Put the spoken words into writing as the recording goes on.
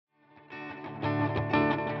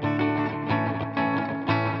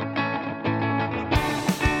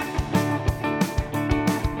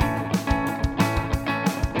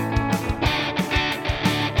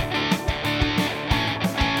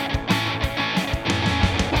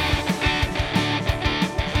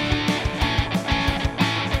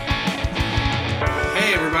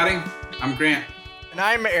I'm Grant. And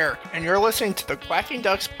I'm Eric, and you're listening to the Quacking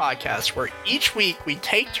Ducks podcast, where each week we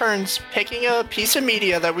take turns picking a piece of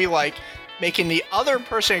media that we like, making the other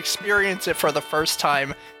person experience it for the first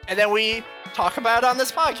time, and then we talk about it on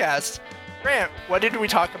this podcast. Grant, what did we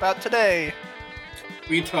talk about today?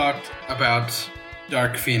 We talked about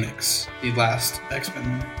Dark Phoenix, the last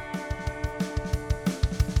X-Men movie.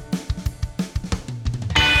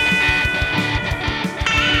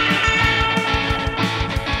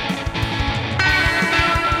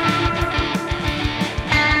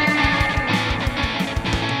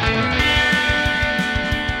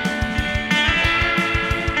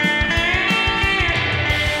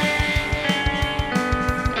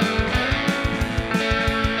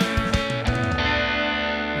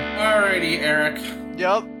 Eric.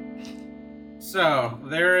 Yep. So,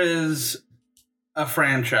 there is a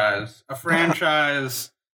franchise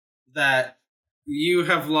that you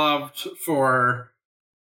have loved for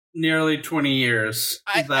nearly 20 years.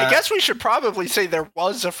 I guess we should probably say there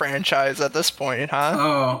was a franchise at this point, huh?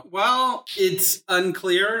 Oh, well, it's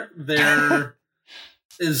unclear. There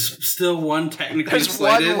is still one technically There's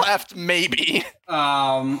slated. one left, maybe.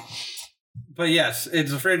 But yes,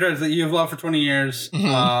 it's a franchise that you've loved for 20 years.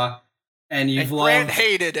 Mm-hmm. And Grant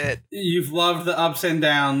hated it. You've loved the ups and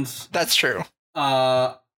downs. That's true.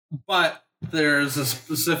 But there's a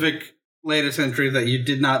specific latest entry that you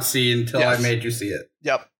did not see until I made you see it.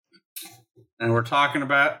 Yep. And we're talking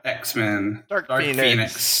about X-Men. Dark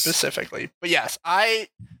Phoenix specifically. But yes, I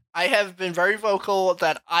have been very vocal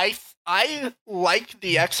that I like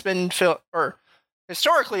the X-Men film, or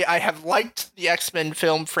historically I have liked the X-Men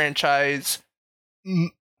film franchise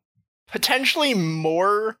potentially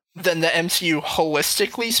more than the MCU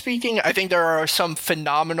holistically speaking. I think there are some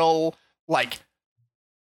phenomenal,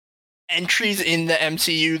 entries in the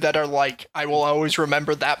MCU that are I will always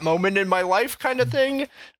remember that moment in my life kind of thing.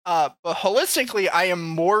 But holistically, I am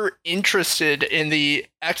more interested in the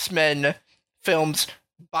X-Men films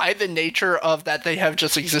by the nature of that they have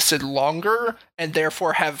just existed longer and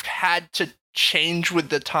therefore have had to change with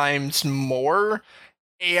the times more.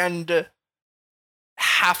 And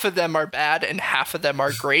half of them are bad and half of them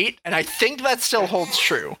are great, and I think that still holds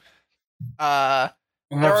true. There are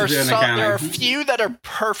a few that are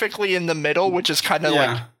perfectly in the middle, which is kind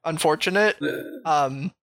of unfortunate.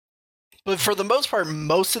 But for the most part,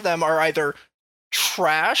 most of them are either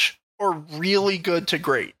trash or really good to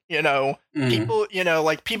great. People,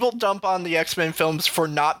 people dump on the X-Men films for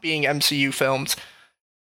not being MCU films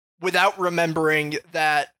without remembering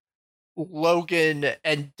that Logan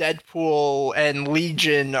and Deadpool and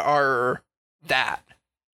Legion are that,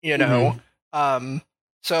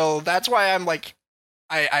 so that's why I'm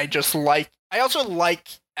I also like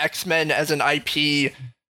X-Men as an IP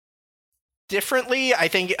differently. I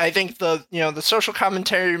think the the social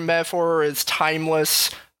commentary metaphor is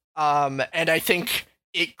timeless, and I think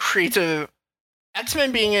it creates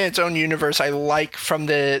X-Men being in its own universe. I like from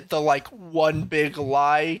the one big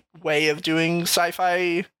lie way of doing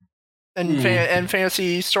sci-fi and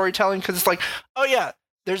fantasy storytelling, because it's oh yeah,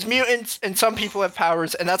 there's mutants and some people have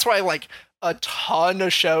powers, and that's why a ton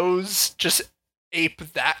of shows just ape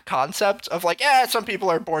that concept of some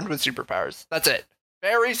people are born with superpowers. That's it.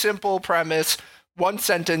 Very simple premise, one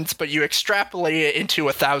sentence, but you extrapolate it into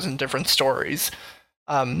 1,000 different stories.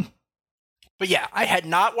 But yeah, I had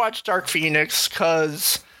not watched Dark Phoenix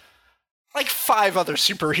because 5 other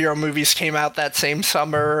superhero movies came out that same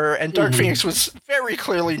summer, and Dark Phoenix was very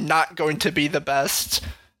clearly not going to be the best.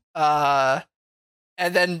 And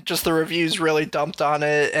then just the reviews really dumped on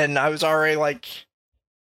it, and I was already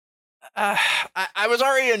I was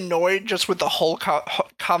already annoyed just with the whole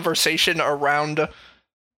conversation around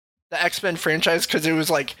the X-Men franchise, because it was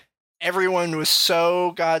everyone was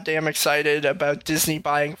so goddamn excited about Disney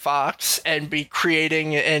buying Fox and be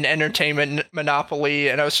creating an entertainment monopoly,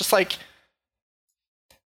 and I was just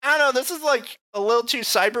I don't know, this is a little too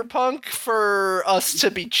cyberpunk for us to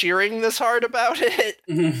be cheering this hard about it.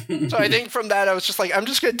 So I think from that, I was just I'm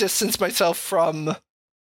just going to distance myself from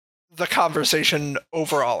the conversation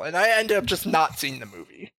overall. And I ended up just not seeing the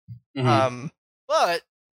movie. But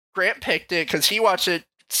Grant picked it because he watched it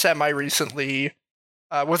semi-recently.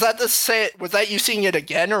 Was that you seeing it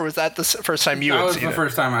again, or was that the first time you had seen it? That was the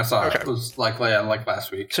first time I saw it. It was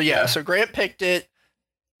last week. So yeah, so Grant picked it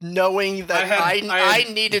knowing that I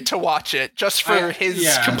needed to watch it just for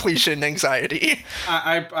his completion anxiety.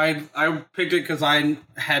 I picked it because I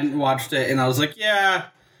hadn't watched it, and I was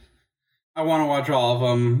I want to watch all of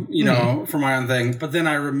them, for my own thing. But then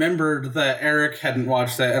I remembered that Eric hadn't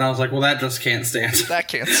watched it, and I was well, that just can't stand. That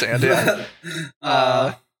can't stand it.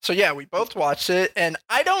 So yeah, we both watched it, and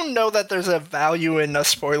I don't know that there's a value in a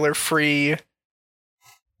spoiler-free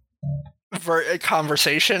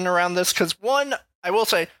conversation around this, because one, I will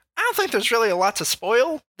say, I don't think there's really a lot to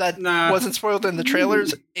spoil that wasn't spoiled in the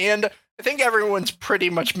trailers, and I think everyone's pretty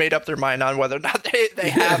much made up their mind on whether or not they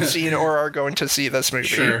have seen or are going to see this movie.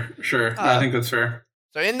 Sure. I think that's fair.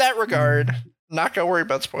 So in that regard, not gonna worry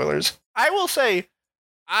about spoilers. I will say,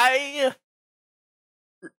 I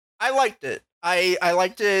liked it. I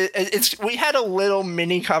liked it. We had a little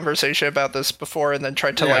mini conversation about this before, and then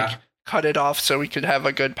tried to like cut it off so we could have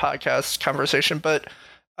a good podcast conversation. But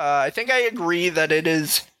I think I agree that it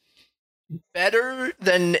is better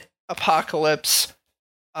than Apocalypse.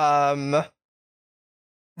 The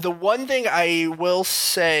one thing I will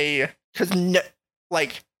say, because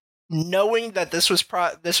knowing that this was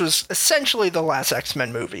essentially the last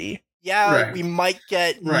X-Men movie. Yeah, we might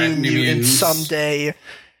get New Mutants someday,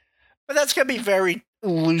 but that's going to be very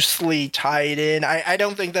loosely tied in. I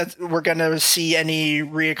don't think that we're going to see any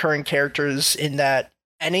reoccurring characters in that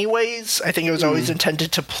anyways. I think it was always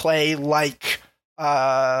intended to play like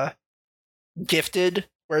Gifted,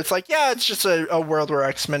 where it's like, yeah, it's just a world where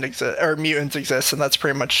X-Men exist, or mutants exist, and that's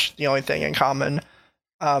pretty much the only thing in common.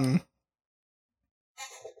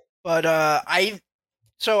 But I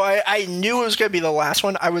knew it was going to be the last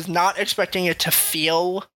one. I was not expecting it to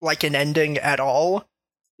feel like an ending at all.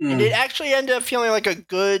 And it actually ended up feeling like a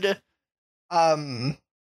good,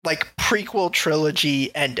 like prequel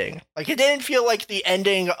trilogy ending. Like, it didn't feel like the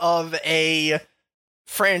ending of a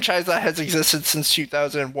franchise that has existed since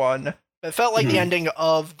 2001. It felt like the ending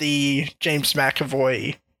of the James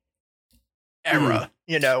McAvoy era,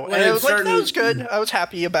 you know? And it was like, that was good. I was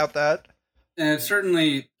happy about that. And it's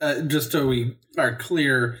certainly, just so we are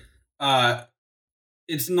clear,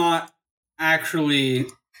 it's not actually,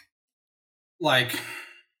 like,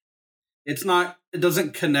 it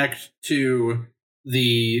doesn't connect to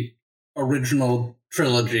the original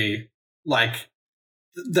trilogy, like,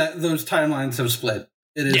 those timelines have split.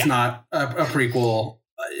 It is not a prequel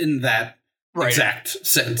in that exact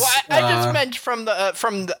sense. Well, I just meant from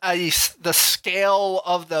the scale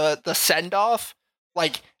of the send-off,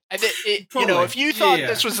 like, totally. You know, if you thought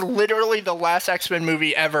this was literally the last X-Men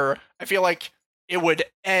movie ever, I feel like it would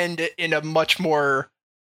end in a much more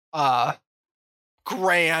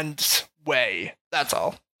grand way. That's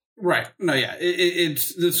all. Right. No, yeah.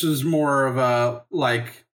 This was more of a,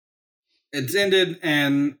 like, it's ended,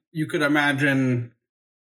 and you could imagine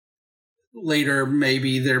later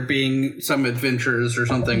maybe there being some adventures or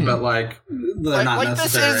something, but like they're not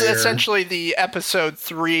necessary. This is essentially the episode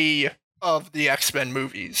 3 of the X-Men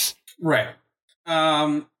movies. Right.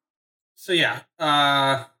 So yeah.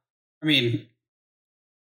 I mean,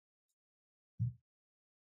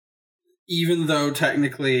 even though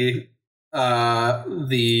technically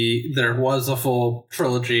there was a full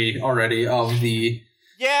trilogy already of the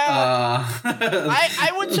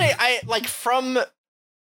I would say from,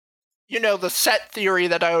 you know, the set theory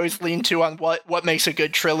that I always lean to on what makes a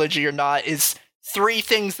good trilogy or not is 3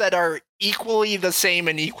 things that are equally the same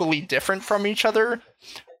and equally different from each other.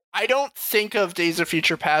 I don't think of Days of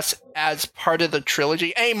Future Past as part of the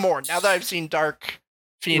trilogy anymore, now that I've seen Dark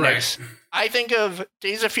Phoenix. Right. I think of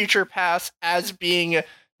Days of Future Past as being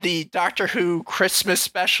the Doctor Who Christmas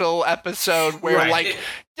special episode where, like,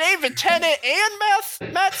 David Tennant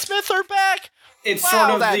and Matt Smith are back. It's sort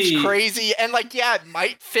of that's crazy. And, like, yeah, it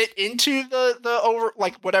might fit into the over,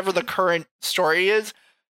 like, whatever the current story is.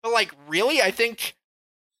 But, like, really, I think,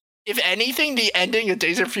 if anything, the ending of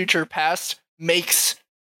Days of Future Past makes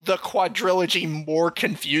the quadrilogy more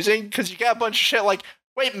confusing, because you got a bunch of shit like,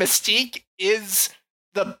 wait, Mystique is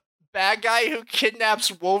the bad guy who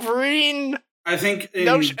kidnaps Wolverine? I think... and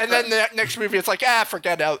then the next movie, it's like,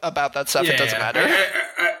 forget about that stuff, it doesn't matter.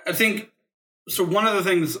 I think... So one of the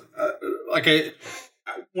things...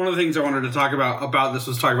 one of the things I wanted to talk about this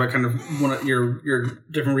was talk about kind of one of your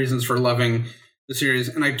different reasons for loving the series.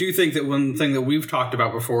 And I do think that one thing that we've talked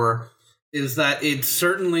about before is that it's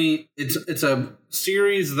a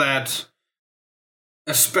series that,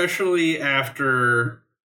 especially after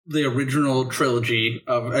the original trilogy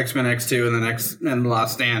of X-Men X2 and then X-Men The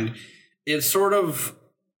Last Stand, it's sort of,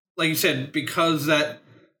 like you said, because that,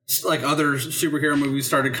 like, other superhero movies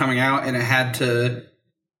started coming out and it had to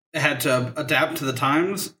adapt to the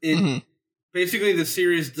times. Basically, the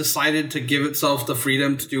series decided to give itself the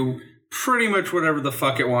freedom to do pretty much whatever the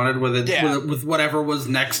fuck it wanted with it, with whatever was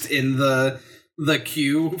next in the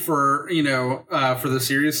queue for, you know, for the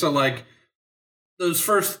series. So, like, those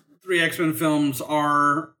first 3 X-Men films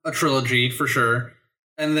are a trilogy for sure,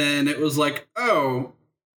 and then it was like, oh,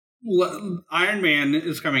 Iron Man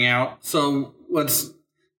is coming out, so let's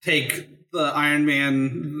take the Iron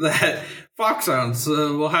Man that Fox owns.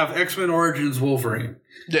 So we'll have X-Men Origins Wolverine.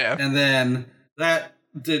 Yeah. And then that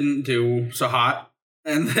didn't do so hot.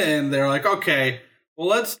 And then they're like, okay, well,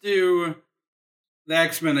 let's do the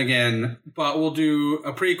X-Men again, but we'll do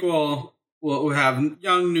a prequel. We'll have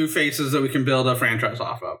young new faces that we can build a franchise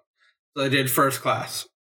off of. So they did First Class.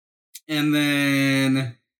 And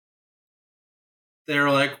then they're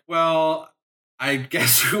like, well, I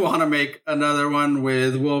guess we want to make another one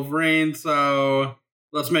with Wolverine, so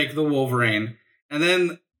let's make the Wolverine. And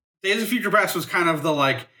then Days of Future Past was kind of the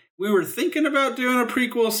like, we were thinking about doing a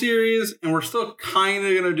prequel series, and we're still kind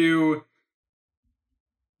of going to do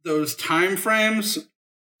those time frames,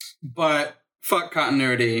 but fuck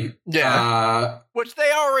continuity. Yeah. Which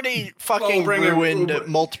they already fucking ruined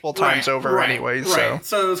multiple times over anyway.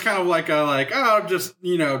 So it's kind of like just,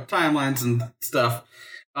 timelines and stuff.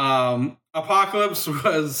 Apocalypse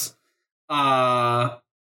was it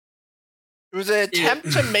was an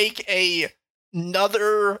attempt to make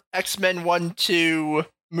another X-Men 1-2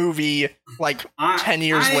 movie 10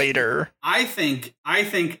 years later. I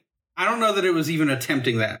don't know that it was even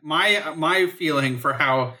attempting that. My feeling for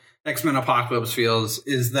how X-Men Apocalypse feels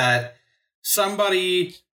is that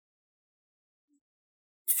somebody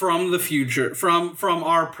from the future, from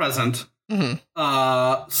our present,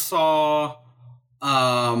 saw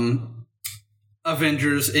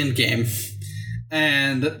Avengers Endgame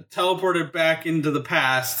and teleported back into the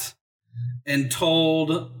past and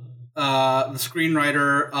told the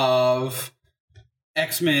screenwriter of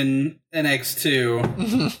X-Men and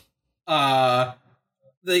X2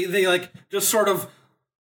 they just sort of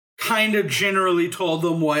kind of generally told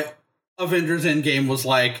them what Avengers Endgame was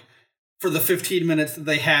like for the 15 minutes that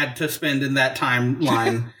they had to spend in that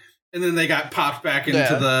timeline. And then they got popped back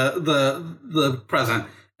into the present.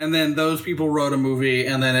 And then those people wrote a movie,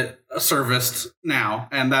 and then it serviced now.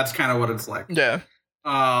 And that's kind of what it's like. Yeah.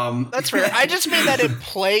 That's fair. I just mean that it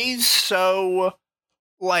plays so,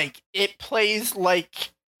 it plays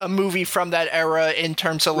like a movie from that era in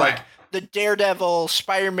terms of, the Daredevil,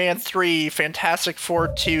 Spider-Man 3, Fantastic Four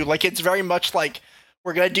 2. It's very much like,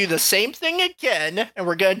 we're going to do the same thing again, and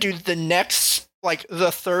we're going to do the next,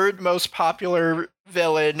 the third most popular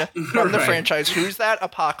villain from the franchise. Who's that?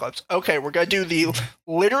 Apocalypse. Okay, we're going to do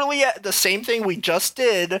literally the same thing we just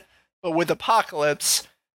did, but with Apocalypse,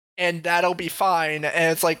 and that'll be fine.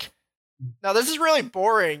 And it's like, now this is really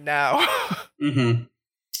boring now.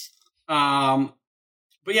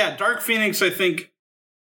 But yeah, Dark Phoenix, I think,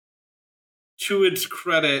 to its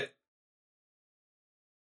credit,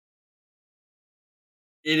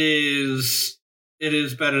 it is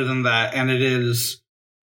better than that, and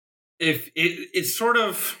it's sort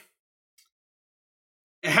of,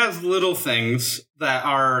 it has little things that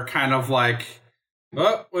are kind of like,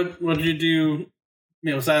 what did you do?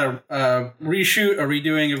 Was that a reshoot, a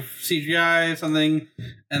redoing of CGI, something,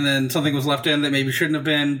 and then something was left in that maybe shouldn't have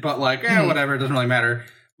been, but whatever, it doesn't really matter.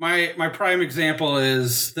 My prime example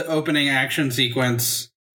is the opening action sequence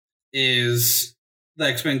is the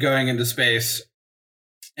X-Men going into space,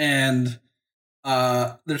 and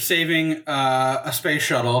they're saving a space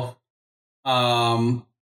shuttle,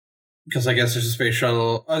 because I guess there's a space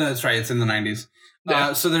shuttle. Oh, no, that's right, it's in the 90s.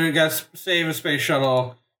 Yeah. So they're going to save a space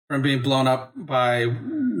shuttle from being blown up by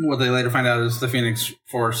what they later find out is the Phoenix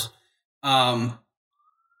Force. So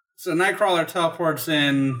Nightcrawler teleports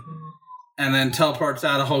in, and then teleports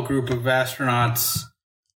out a whole group of astronauts.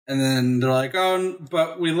 And then they're like, oh,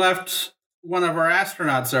 but we left one of our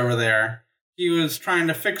astronauts over there. He was trying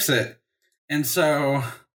to fix it. And so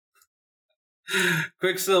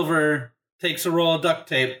Quicksilver takes a roll of duct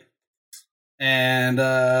tape and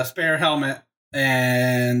a spare helmet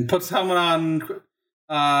and puts the helmet on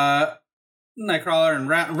Nightcrawler and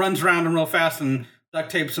runs around him real fast and duct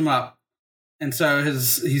tapes him up. And so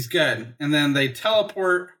he's good. And then they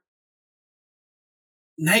teleport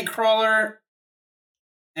Nightcrawler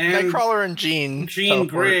and Jean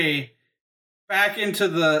Grey back into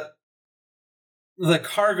the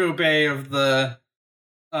cargo bay of the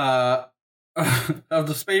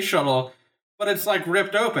space shuttle, but it's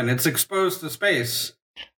ripped open. It's exposed to space.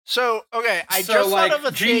 So okay, I just thought of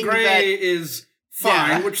a Jean thing Grey that is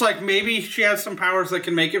fine, which maybe she has some powers that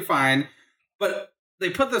can make it fine, but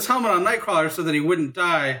they put this helmet on Nightcrawler so that he wouldn't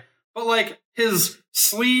die. But his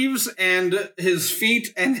sleeves and his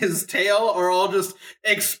feet and his tail are all just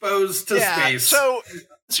exposed to space. So,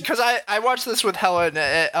 because I watched this with Helen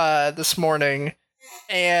this morning,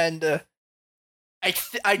 and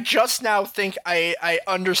I just now think I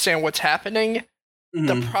understand what's happening. Mm-hmm.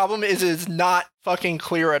 The problem is it's not fucking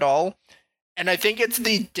clear at all, and I think it's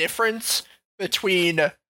the difference between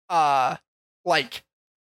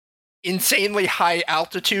insanely high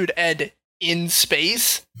altitude and in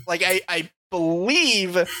space. Like I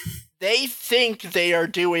believe they think they are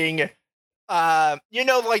doing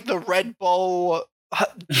like the Red Bull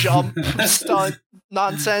jump stunt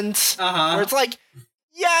nonsense, where it's like,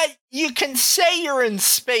 yeah, you can say you're in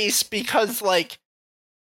space because like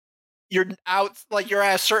you're out, like you're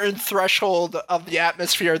at a certain threshold of the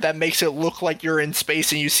atmosphere that makes it look like you're in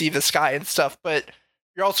space and you see the sky and stuff, but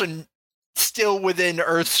you're also still within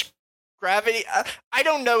Earth's gravity. I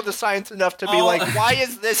don't know the science enough to be like, why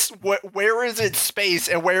is this, where is it space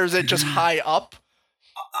and where is it just high up?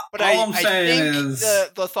 But I think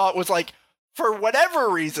the thought was like, for whatever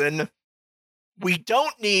reason, we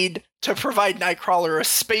don't need to provide Nightcrawler a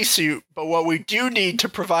spacesuit, but what we do need to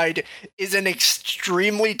provide is an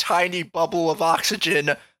extremely tiny bubble of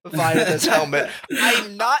oxygen via this helmet.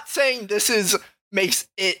 I'm not saying this makes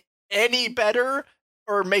it any better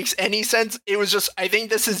or makes any sense. It was just, I think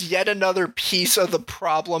this is yet another piece of the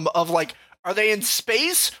problem of like, are they in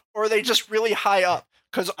space or are they just really high up?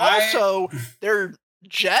 Because also, their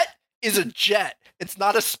jet is a jet. It's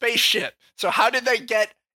not a spaceship. So how did they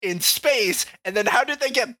get in space, and then how did they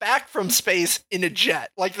get back from space in a jet?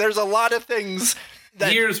 Like, there's a lot of things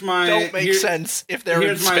that don't make sense if they're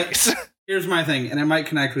in space. Here's my thing, and it might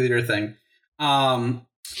connect with your thing.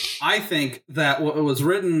 I think that what was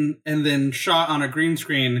written and then shot on a green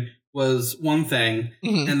screen was one thing,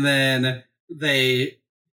 and then they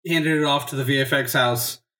handed it off to the VFX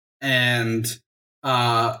house, and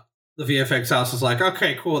the VFX house was like,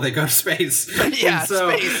 okay, cool, they go to space. Yeah,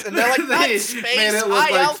 space. And they're like, that's space, made it look high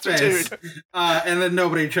like altitude. Space. And then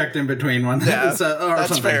nobody checked in between one. Yeah, or that's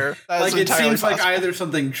something. Fair. That like, it seems possible. like either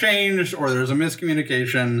something changed or there's a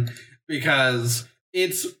miscommunication because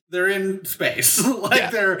they're in space.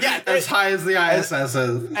 They're as high as the ISS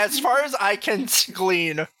is. As far as I can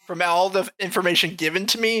glean from all the information given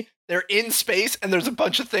to me, they're in space and there's a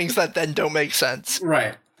bunch of things that then don't make sense.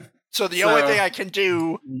 Right. So the only thing I can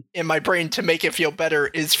do in my brain to make it feel better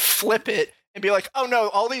is flip it and be like, oh no,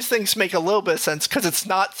 all these things make a little bit of sense because it's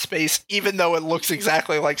not space, even though it looks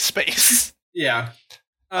exactly like space. Yeah.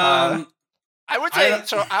 I would say,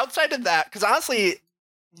 so outside of that, because honestly,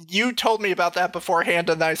 you told me about that beforehand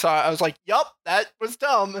and I saw it, I was like, yup, that was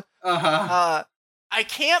dumb. I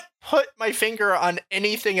can't put my finger on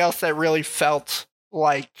anything else that really felt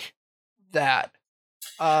like that.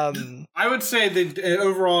 I would say that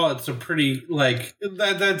overall it's a pretty like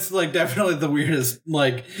that's like definitely the weirdest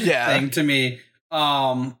thing to me.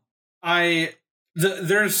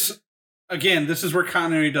 There's again, this is where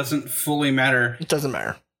continuity doesn't fully matter. It doesn't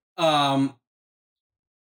matter.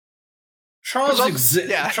 Charles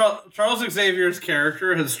Xavier's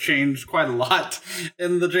character has changed quite a lot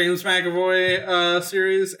in the James McAvoy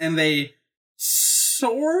series, and they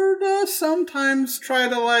sorta sometimes try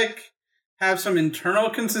to have some internal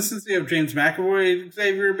consistency of James McAvoy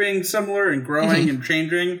Xavier being similar and growing and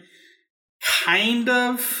changing. Kind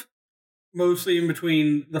of. Mostly in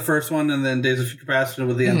between the first one and then Days of Future Past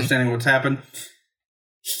with the understanding of what's happened.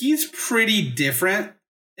 He's pretty different,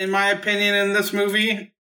 in my opinion, in this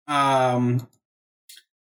movie.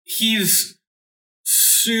 He's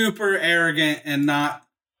super arrogant and not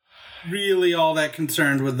really all that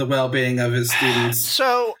concerned with the well-being of his students.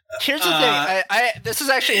 So here's the thing. This is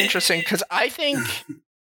actually interesting because I think,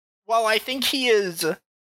 he is,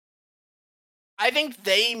 I think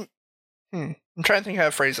they. I'm trying to think how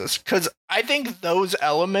to phrase this because I think those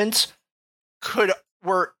elements could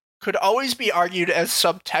always be argued as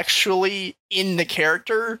subtextually in the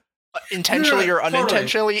character, intentionally or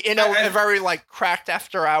unintentionally, in a very cracked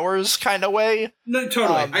After Hours kind of way. No,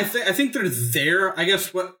 totally. I think they're there. I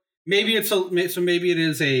guess maybe it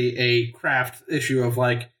is a craft issue of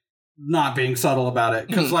not being subtle about it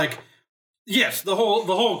because yes, the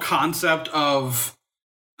whole concept of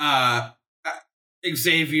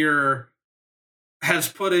Xavier has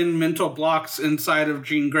put in mental blocks inside of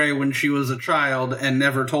Jean Grey when she was a child and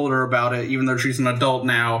never told her about it, even though she's an adult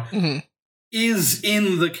now, is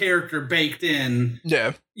in the character baked in.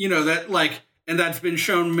 Yeah. That and that's been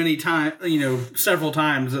shown many times, several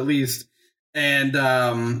times at least. And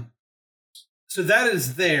so that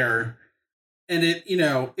is there. And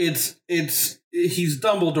he's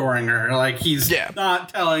Dumbledoring her. He's not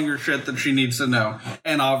telling her shit that she needs to know.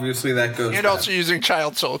 And obviously that goes and also using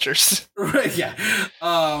child soldiers. Right, yeah.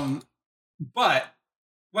 But,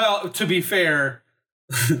 well, to be fair,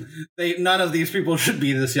 none of these people should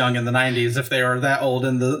be this young in the 90s if they were that old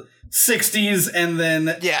in the 60s and then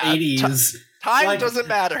 80s. Time doesn't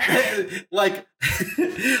matter. I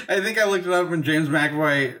think I looked it up when James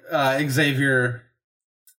McAvoy, Xavier,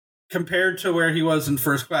 compared to where he was in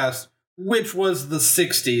First Class, which was the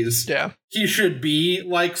 60s. Yeah. He should be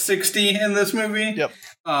like 60 in this movie. Yep.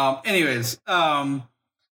 Anyways,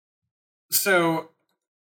 so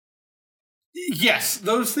yes,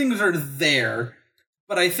 those things are there,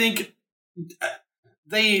 but I think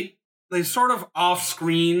they sort of off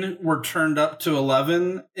screen were turned up to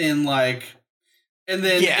 11 in like, and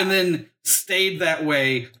then stayed that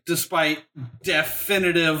way despite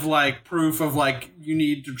definitive like proof of like you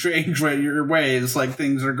need to change your ways, like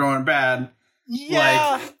things are going bad.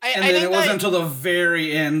 Yeah, like, and then it wasn't until the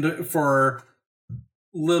very end for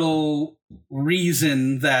little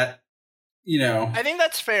reason that, you know. I think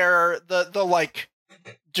that's fair. The like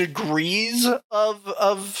degrees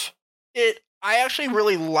of it. I actually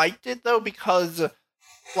really liked it though, because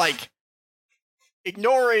like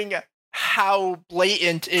ignoring how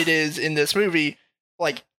blatant it is in this movie,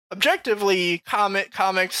 like objectively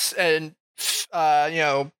comics and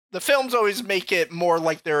the films always make it more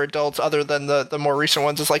like they're adults, other than the more recent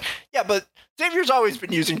ones. It's like, yeah, but Xavier's always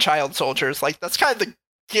been using child soldiers. Like, that's kind of the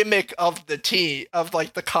gimmick of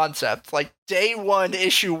the concept. Like, day one,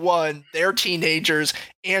 issue one, they're teenagers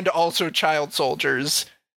and also child soldiers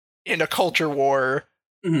in a culture war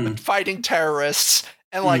fighting terrorists.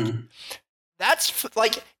 And like, that's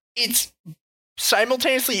like, it's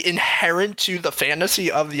simultaneously inherent to the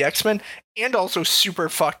fantasy of the X-Men and also super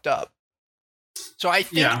fucked up. So I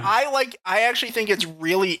think I actually think it's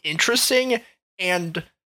really interesting, and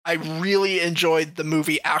I really enjoyed the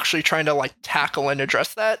movie actually trying to like tackle and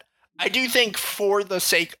address that. I do think for the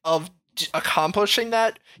sake of accomplishing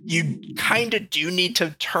that, you kind of do need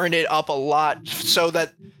to turn it up a lot so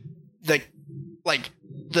that the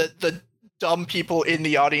dumb people in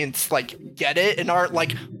the audience like get it and aren't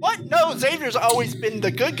like, what? No, Xavier's always been the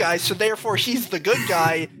good guy, so therefore he's the good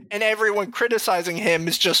guy, and everyone criticizing him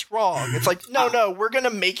is just wrong. It's like, no, we're gonna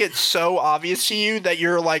make it so obvious to you that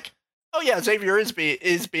you're like, oh yeah, Xavier is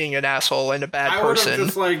being an asshole and a bad person.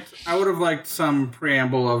 I would have liked some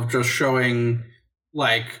preamble of just showing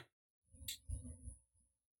like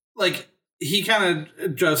he kind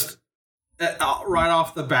of just right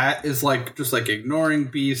off the bat is like just like ignoring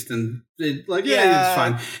Beast and it's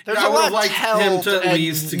fine. There's I a would have lot liked him to at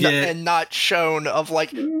least get and not shown of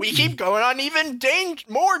like, we keep going on even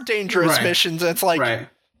more dangerous missions. And it's like,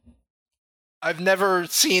 I've never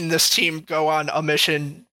seen this team go on a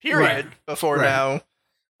mission period before now.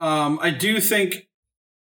 I do think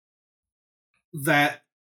that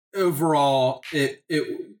overall it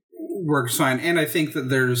works fine, and I think that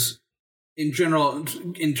there's, in general,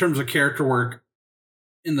 in terms of character work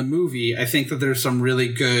in the movie, I think that there's some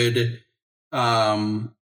really good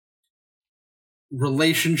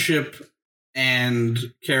relationship and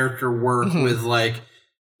character work with, like,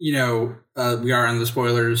 we are on the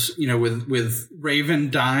spoilers, with Raven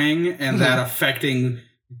dying and that affecting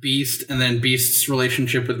Beast, and then Beast's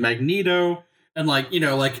relationship with Magneto, and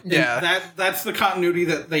that's the continuity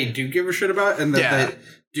that they do give a shit about, and that they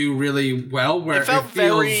do really well, where it felt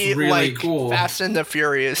very really like cool. Fast and the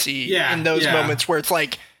Furious-y in those moments where it's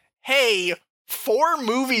like, hey, 4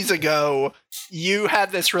 movies ago you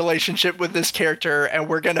had this relationship with this character and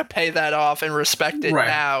we're gonna pay that off and respect it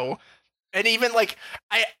now. And even like,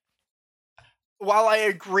 while I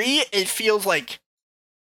agree, it feels like,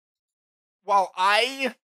 while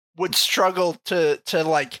I would struggle to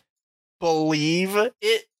like believe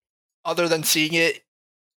it other than seeing it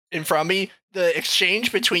in front of me, the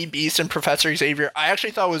exchange between Beast and Professor Xavier, I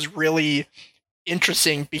actually thought was really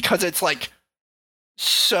interesting, because it's like,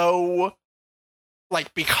 so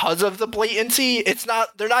like, because of the blatancy,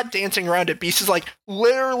 they're not dancing around it. Beast is like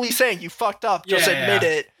literally saying, you fucked up, just admit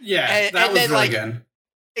it. And that was then, really good.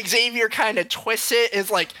 Xavier kind of twists it,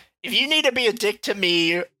 is like, if you need to be a dick to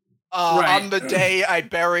me on the day I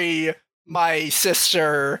bury my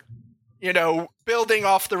sister, building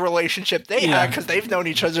off the relationship they had, because they've known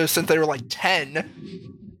each other since they were like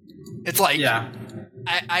 10. It's like,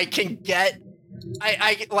 I can get,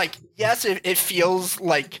 I like, yes, it feels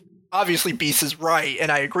like, obviously Beast is right,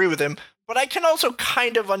 and I agree with him, but I can also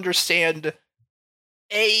kind of understand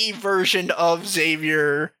a version of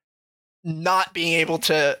Xavier not being able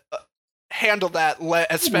to handle that,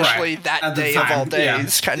 especially that day of all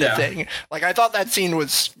days kind of thing. Like, I thought that scene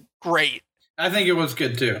was great. I think it was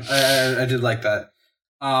good too. I did like that.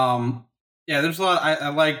 There's a lot. I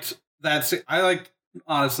liked that. I liked,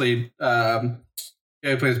 honestly, the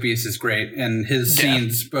guy who plays Beast is great, and his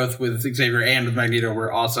scenes both with Xavier and with Magneto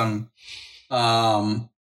were awesome. I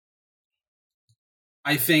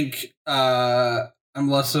think I'm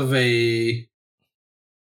less of a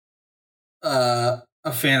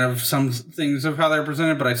fan of some things of how they're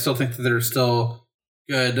presented, but I still think that they're still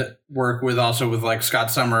good work with like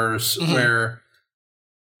Scott Summers, where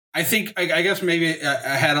I think I guess maybe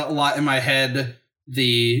I had a lot in my head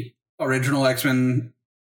the original X-Men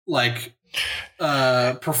like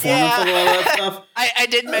performance of all that stuff. I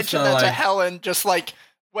did mention that to Helen, just like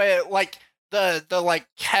where like the like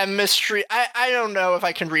chemistry. I don't know if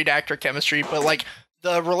I can read actor chemistry, but like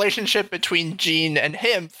the relationship between Jean and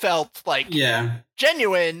him felt like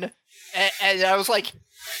genuine, and I was like,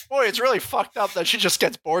 boy, it's really fucked up that she just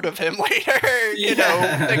gets bored of him later. You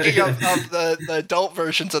know, thinking of the adult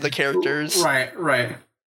versions of the characters. Right.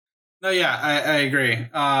 No, yeah, I agree.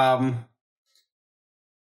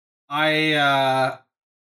 I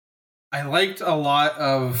liked a lot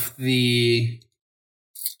of the.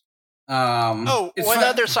 One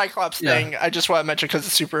other Cyclops thing I just want to mention because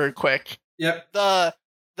it's super quick. Yep. The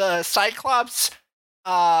Cyclops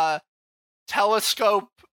telescope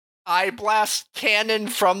eye blast cannon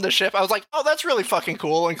from the ship. I was like, oh, that's really fucking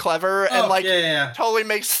cool and clever, and totally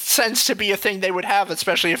makes sense to be a thing they would have,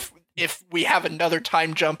 especially if we have another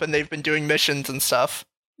time jump and they've been doing missions and stuff.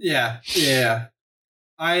 Yeah.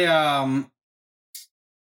 I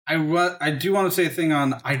do want to say a thing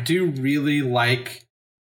on. I do really like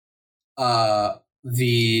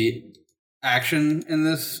the action in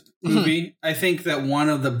this movie. I think that one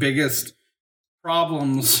of the biggest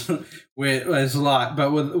problems with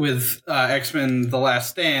X-Men: The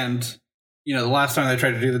Last Stand, you know, the last time they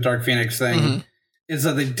tried to do the Dark Phoenix thing, is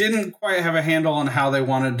that they didn't quite have a handle on how they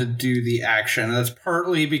wanted to do the action. And that's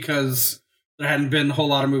partly because there hadn't been a whole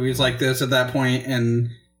lot of movies like this at that point, and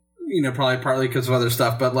you know, probably partly because of other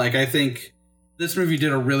stuff. But like, I think this movie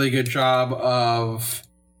did a really good job of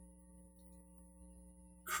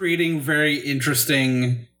creating very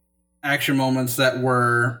interesting action moments that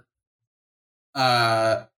were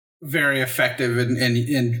very effective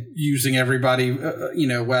in using everybody you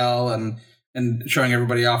know, well, and showing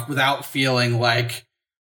everybody off without feeling like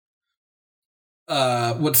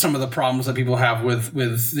what some of the problems that people have with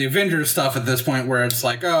the Avengers stuff at this point, where it's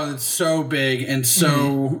like, oh, it's so big and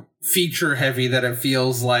so feature heavy that it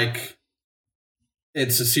feels like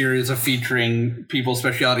it's a series of featuring people's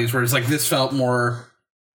specialities, whereas like this felt more,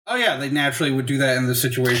 oh yeah, they naturally would do that in this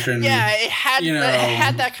situation. Yeah, it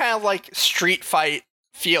had that kind of like street fight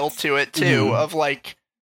feel to it too, of like,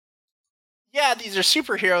 yeah, these are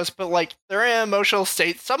superheroes, but like they're in an emotional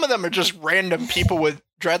state. Some of them are just random people with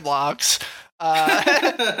dreadlocks,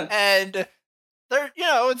 and they're, you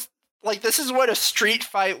know, it's like, this is what a street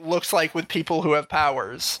fight looks like with people who have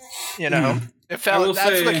powers. You know, it felt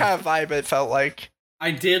that's the kind of vibe it felt like.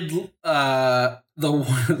 I did the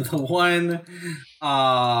one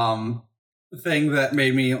thing that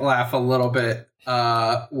made me laugh a little bit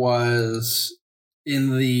was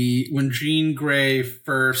when Jean Grey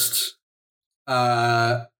first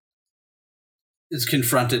is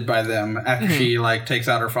confronted by them after she like takes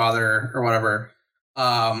out her father or whatever.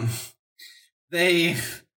 They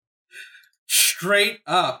straight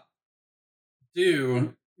up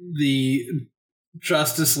do the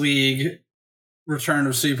Justice League Return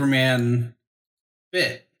of Superman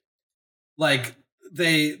bit. Like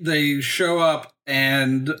they show up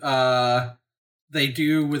and they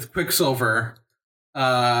do with Quicksilver.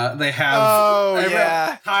 They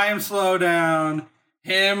have time slow down,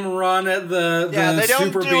 him run at the they don't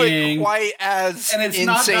super do being it quite as and it's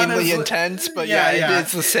insanely intense, but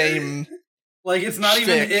it's the same. Like, it's not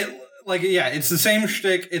shtick. even it. Like, yeah, it's the same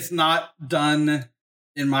shtick. It's not done,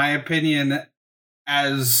 in my opinion,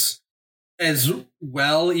 as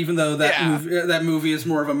well. Even though that movie is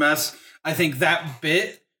more of a mess, I think that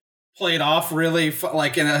bit played off really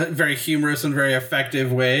like in a very humorous and very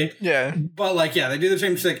effective way. Yeah, but like, yeah, they do the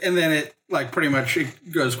same shtick, and then it like pretty much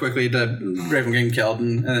it goes quickly to Raven getting killed,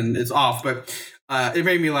 and it's off. But it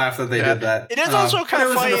made me laugh that they did that. It is also kind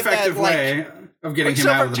of funny an effective that, like, way of getting him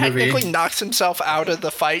out of the movie. Technically knocks himself out of the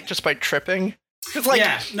fight just by tripping. Because like,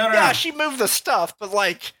 no. She moved the stuff, but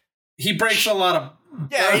like he breaks a lot of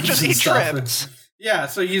he trips. Yeah,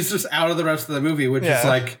 so he's just out of the rest of the movie, which is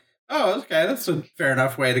like, oh, okay, that's a fair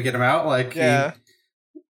enough way to get him out. Like, I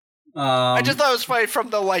just thought it was funny from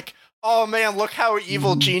the like, oh man, look how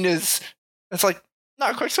evil Jean is. It's like,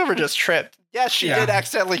 no, Quicksilver just tripped. Yes, she did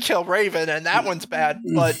accidentally kill Raven, and that one's bad,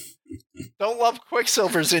 but don't love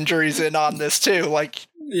Quicksilver's injuries in on this too. Like,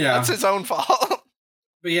 that's his own fault.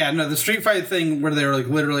 But yeah, no, the street fight thing where they were like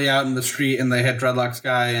literally out in the street and they had Dreadlocks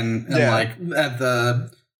guy and like at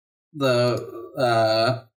the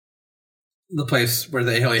place where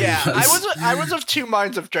the alien was. I was of two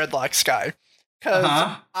minds of Dreadlocks guy,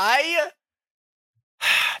 because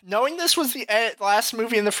knowing this was the last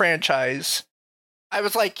movie in the franchise, I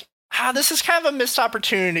was like, this is kind of a missed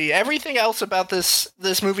opportunity. Everything else about this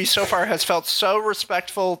movie so far has felt so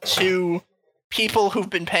respectful to people who've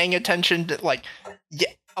been paying attention to, like,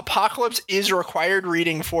 Apocalypse is required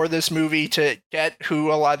reading for this movie to get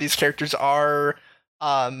who a lot of these characters are.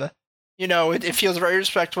 It feels very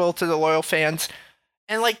respectful to the loyal fans.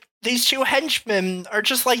 And, like, these two henchmen are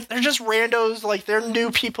just, like, they're just randos. Like, they're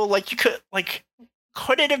new people. Like,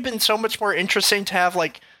 could it have been so much more interesting to have,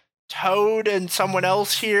 like, Toad and someone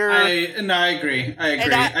else here? I agree.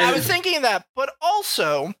 And I was thinking that, but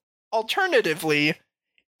also, alternatively,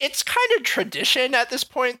 it's kind of tradition at this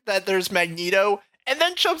point that there's Magneto and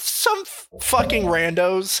then just some fucking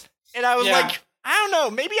randos. And I was like, I don't know,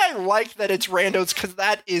 maybe I like that it's randos because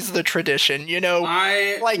that is the tradition,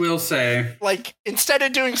 I will say. Like, instead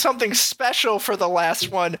of doing something special for the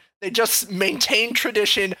last one, they just maintain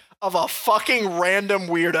tradition of a fucking random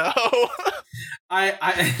weirdo.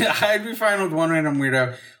 I'd be fine with one random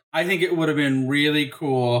weirdo. I think it would have been really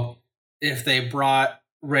cool if they brought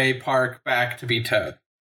Ray Park back to be Toad.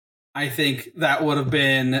 I think that would have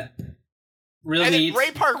been really neat. Ray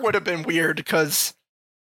Park would have been weird because...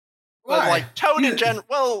 Why? Like, Toad in general...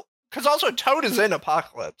 Well, because also Toad is in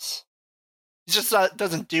Apocalypse. He just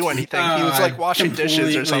doesn't do anything. He was, like, washing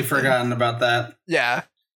dishes or something. Forgotten about that. Yeah.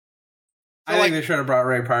 I think they should have brought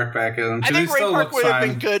Ray Park back in. I think Ray Park would have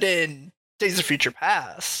been good in Days of Future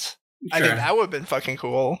Past. Sure. I think that would have been fucking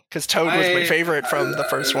cool, because Toad was my favorite from the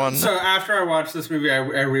first one. So after I watched this movie, I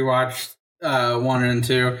rewatched 1 and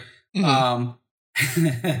 2.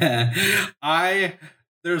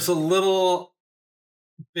 There's a little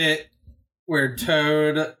bit where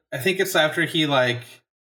Toad, I think it's after he, like,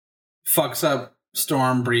 fucks up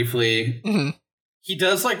Storm briefly. He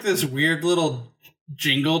does, like, this weird little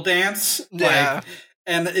jingle dance. Yeah.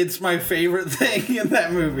 And it's my favorite thing in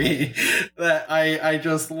that movie. That I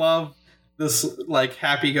just love this, like,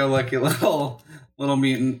 happy-go-lucky little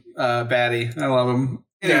mutant baddie. I love him.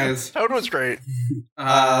 Anyways. Yeah, Toad was great.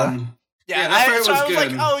 I was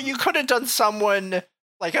like, oh, you could have done someone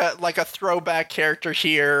like a throwback character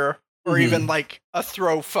here, or even like a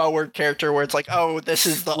throw forward character where it's like, oh, this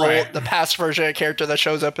is the past version of a character that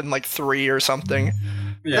shows up in like 3 or something.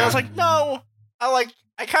 Yeah. And I was like, no, I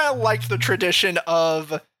kind of like the tradition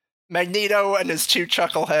of Magneto and his 2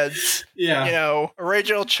 chuckleheads. Yeah.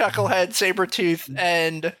 Original chucklehead, Sabretooth,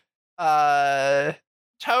 and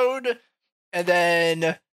Toad, and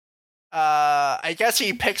then I guess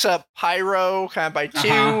he picks up Pyro kind of by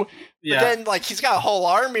 2. Yeah. But then, like, he's got a whole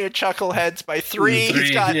army of chuckleheads by 3. He's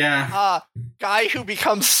got guy who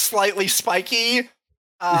becomes slightly spiky,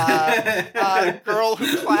 girl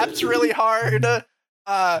who claps really hard,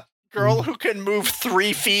 girl who can move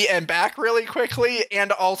 3 feet and back really quickly,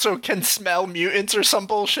 and also can smell mutants or some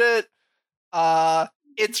bullshit.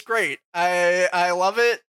 It's great. I love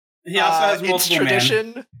it. He also has multiple it's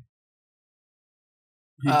tradition. Man.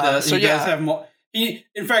 He does have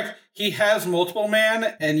in fact, he has multiple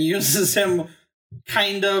man and uses him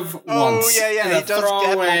kind of once. Oh, yeah. He does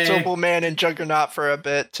get multiple man in Juggernaut for a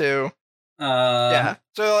bit, too. Yeah.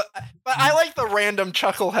 So, but I like the random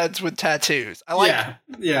chuckleheads with tattoos. I like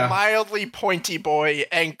mildly pointy boy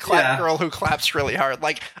and clap girl who claps really hard.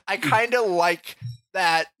 Like, I kind of like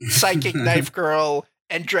that Psychic Knife Girl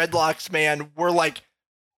and Dreadlocks Man were like,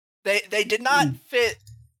 they did not fit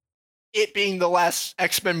it being the last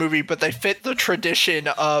X-Men movie, but they fit the tradition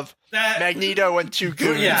of Magneto and 2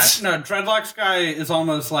 goons. Yeah, no, Dreadlocks guy is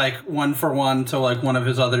almost like 1-for-1 to like one of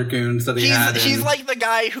his other goons that he had. He's like the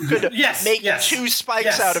guy who could make 2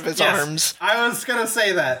 spikes out of his arms. I was gonna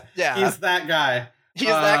say that. Yeah, he's that guy. He's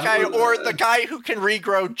that guy, or the guy who can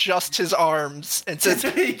regrow just his arms and says,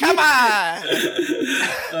 "Come on."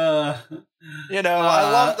 I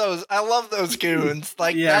love those goons.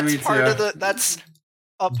 Like that's part of that's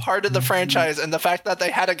a part of the franchise, and the fact that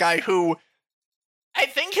they had a guy who, I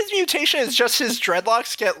think his mutation is just his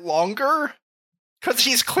dreadlocks get longer, because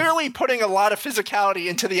he's clearly putting a lot of physicality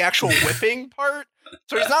into the actual whipping part.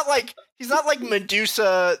 So he's not like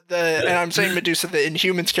Medusa, and I'm saying Medusa, the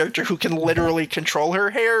Inhumans character who can literally control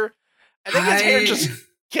her hair. I think his hair just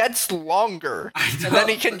gets longer, and then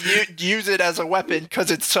he can use it as a weapon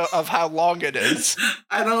because it's of how long it is.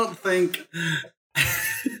 I don't think.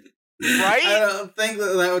 Right? I don't think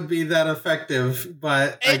that would be that effective,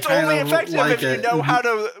 but it's only effective if you know how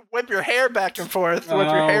to whip your hair back and forth. Forth.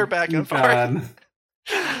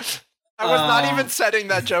 I was not even setting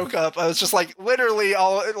that joke up. I was just like, literally,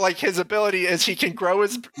 all like his ability is he can grow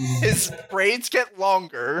his braids get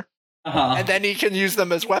longer, and then he can use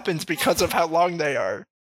them as weapons because of how long they are,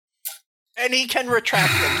 and he can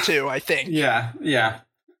retract them too. I think. Yeah.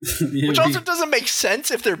 Which also doesn't make sense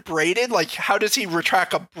if they're braided. Like, how does he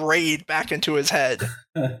retract a braid back into his head?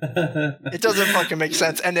 It doesn't fucking make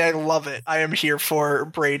sense, and I love it. I am here for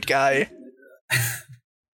braid guy.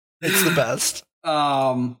 It's the best.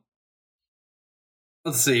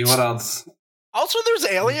 Let's see, what else? Also, there's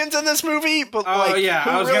aliens in this movie, but who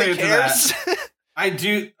I was really gonna get cares? to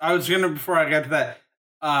that. Before I got to that,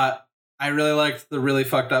 I really liked the really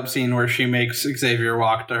fucked up scene where she makes Xavier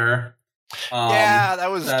walk to her. Yeah, that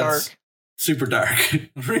was dark. Super dark.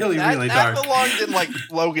 really dark. That belonged in, like,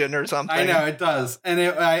 Logan or something. I know, it does. And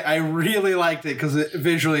I really liked it because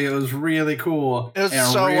visually it was really cool. It was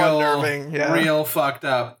so unnerving. Yeah. Real fucked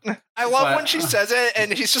up. I love when she says it,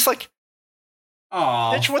 and he's just like,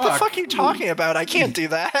 "Oh, bitch, what the fuck are you talking about? I can't do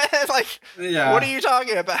that." Like, yeah. What are you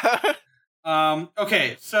talking about?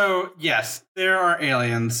 Okay, so yes, there are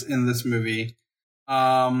aliens in this movie.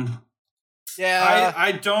 Yeah.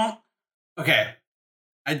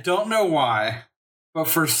 I don't know why, but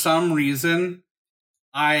for some reason,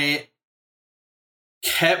 I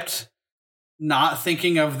kept not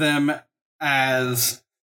thinking of them as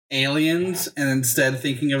aliens and instead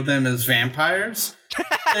thinking of them as vampires.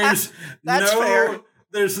 There's fair.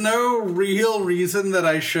 There's no real reason that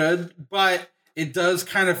I should, but it does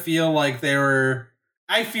kind of feel like they were.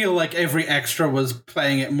 I feel like every extra was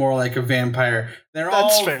playing it more like a vampire. That's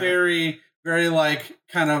all fair. Very, very like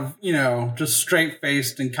kind of, just straight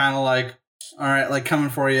faced and kind of like, all right, like coming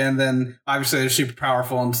for you. And then obviously they're super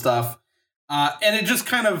powerful and stuff. And it just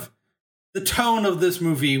kind of, the tone of this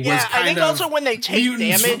movie was kind of. I think also when they take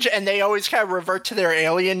damage and they always kind of revert to their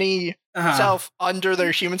alien-y self under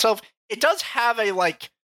their human self, it does have a like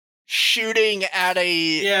shooting at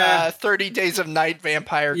a 30 Days of Night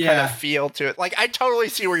vampire kind of feel to it. Like, I totally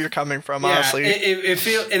see where you're coming from, honestly. It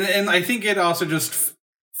feels, and I think it also just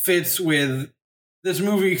fits with. This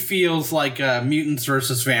movie feels like a mutants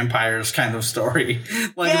versus vampires kind of story.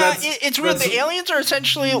 Like it's weird. The aliens are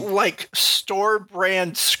essentially like store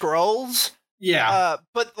brand Skrulls. Yeah.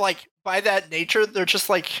 But like by that nature, they're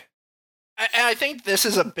just like, and I think this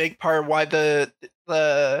is a big part why the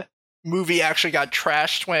movie actually got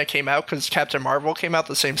trashed when it came out, because Captain Marvel came out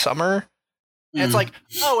the same summer. And it's like,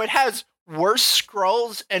 it has worse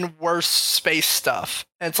Skrulls and worse space stuff.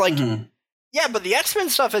 And it's like, yeah, but the X-Men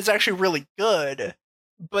stuff is actually really good,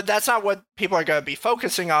 but that's not what people are going to be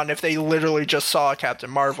focusing on if they literally just saw Captain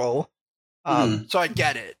Marvel. So I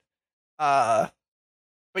get it. But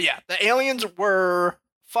yeah, the aliens were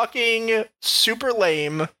fucking super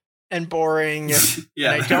lame and boring.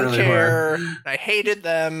 Yeah, and I don't really care. And I hated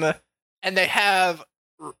them. And they have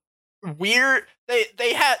weird.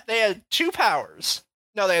 They had two powers.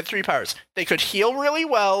 No, they had three powers. They could heal really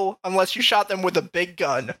well unless you shot them with a big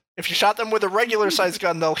gun. If you shot them with a regular sized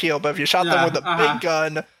gun, they'll heal. But if you shot them with a big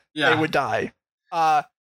gun, they would die.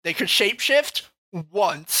 They could shapeshift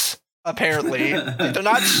once, apparently. They're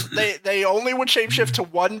not. They only would shapeshift to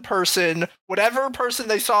one person. Whatever person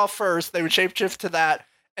they saw first, they would shapeshift to that,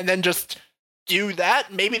 and then just do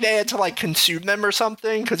that. Maybe they had to like consume them or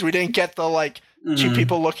something, because we didn't get the like two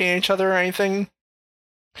people looking at each other or anything.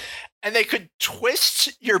 And they could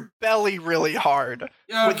twist your belly really hard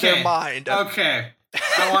with their mind. Okay.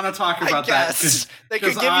 I want to talk about that. They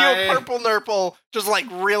could give you a purple nurple, just like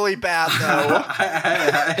really bad, though.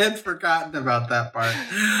 I had forgotten about that part.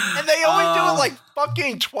 And they only do it like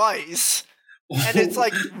fucking twice. And it's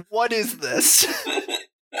like, what is this?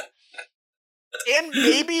 And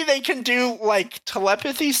maybe they can do like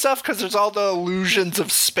telepathy stuff, because there's all the illusions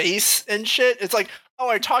of space and shit. It's like,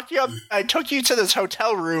 I took you to this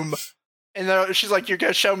hotel room, and then she's like, you're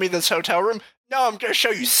gonna show me this hotel room? No, I'm gonna show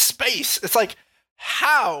you space. It's like,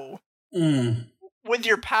 how? With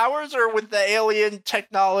your powers, or with the alien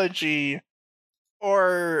technology,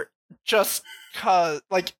 or just cause?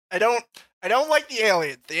 Like, I don't like the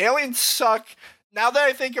aliens. The aliens suck. Now that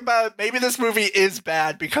I think about it, maybe this movie is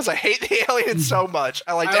bad because I hate the aliens so much.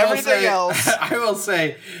 I liked everything else. I will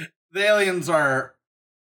say, the aliens are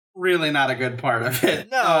really not a good part of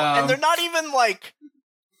it. No, and they're not even like.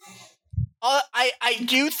 I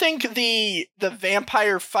do think the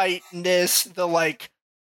vampire fight-ness, the like,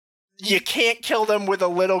 you can't kill them with a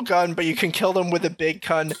little gun, but you can kill them with a big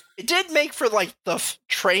gun. It did make for like the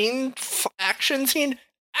train action scene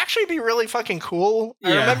actually be really fucking cool. Yeah.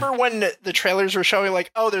 I remember when the trailers were showing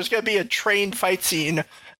like, there's gonna be a train fight scene.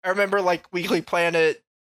 I remember like Weekly Planet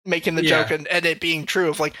making the joke and it being true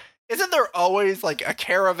of like, isn't there always like a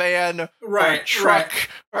caravan or a truck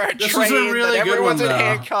or a train that everyone's in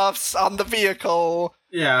handcuffs on the vehicle?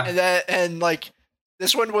 Yeah. And like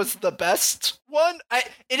this one was the best one.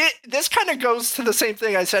 This kind of goes to the same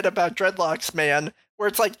thing I said about Dreadlocks Man, where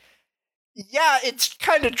it's like, yeah, it's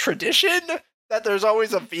kind of tradition that there's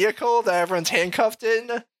always a vehicle that everyone's handcuffed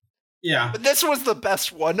in. Yeah. But this was the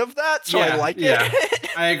best one of that, so Yeah, I like yeah. it.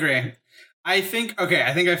 I agree. I think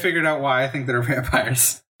I figured out why I think they're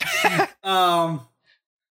vampires.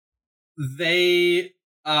 They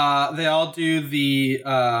all do the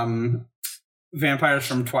vampires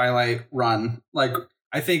from Twilight run. Like,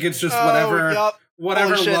 I think it's just whatever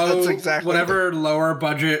shit, low, exactly whatever lower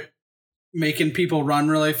budget making people run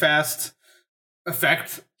really fast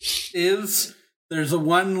effect is. There's a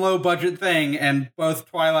one low budget thing, and both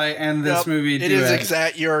Twilight and this movie do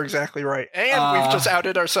it. You're exactly right. And we've just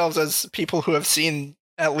outed ourselves as people who have seen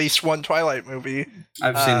at least one Twilight movie.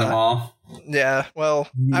 I've seen them all. Yeah, well,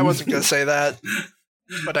 I wasn't going to say that,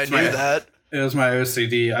 but I knew that. It was my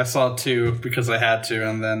OCD. I saw 2 because I had to,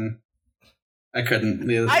 and then I couldn't.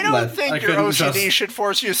 I don't think your OCD should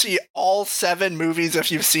force you to see all 7 movies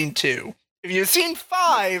if you've seen 2. If you've seen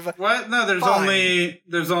 5, what? No, there's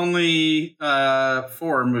only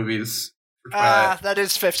 4 movies for Twilight. That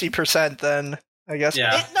is 50% then, I guess.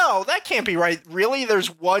 Yeah. No, that can't be right. Really? There's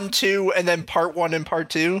 1, 2, and then part 1 and part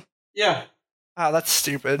 2? Yeah. That's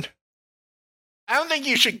stupid. I don't think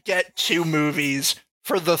you should get 2 movies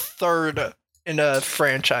for the third in a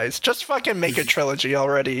franchise. Just fucking make a trilogy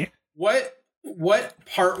already. What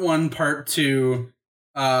part 1, part 2...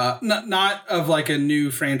 not of like a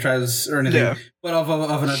new franchise or anything, but of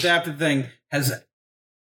an adapted thing has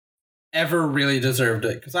ever really deserved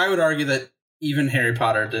it? Because I would argue that even Harry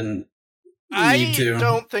Potter didn't need to. I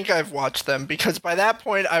don't think I've watched them, because by that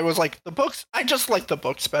point I was like, the books, I just like the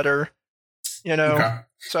books better, you know? Okay.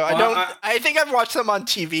 So I think I've watched them on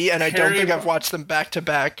TV, and I don't think I've watched them back to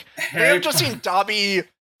back. I've just seen Dobby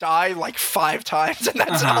die like 5 times, and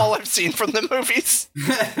that's all I've seen from the movies.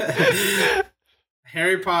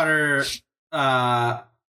 Harry Potter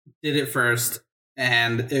did it first,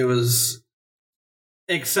 and it was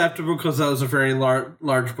acceptable because that was a very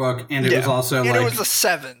large book, and it was also it was a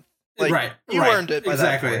 7. Like, right, you earned it by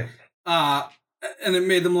exactly. That point. And it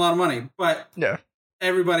made them a lot of money, but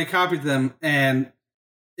everybody copied them, and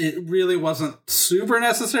it really wasn't super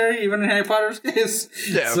necessary, even in Harry Potter's case.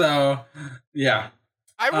 Yeah. So, yeah.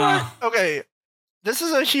 Okay. This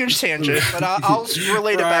is a huge tangent, but I'll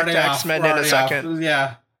relate it back to X-Men in a second.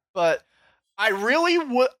 Yeah. But I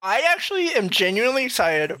actually am genuinely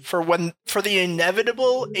excited for the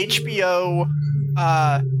inevitable HBO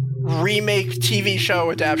remake TV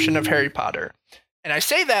show adaptation of Harry Potter. And I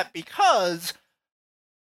say that because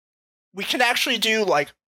we can actually do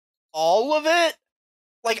like all of it.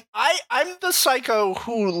 Like, I'm the psycho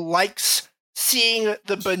who likes seeing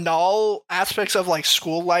the banal aspects of like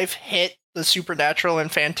school life hit the supernatural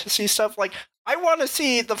and fantasy stuff. Like, I want to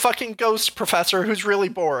see the fucking ghost professor who's really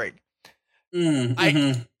boring.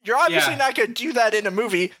 You're obviously not going to do that in a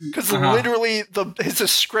movie, because literally his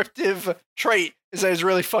descriptive trait is that he's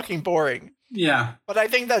really fucking boring. Yeah. But I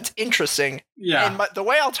think that's interesting. Yeah. And the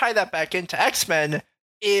way I'll tie that back into X-Men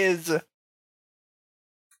is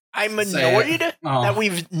I'm annoyed that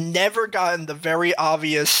we've never gotten the very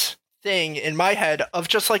obvious thing in my head of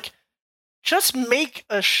just make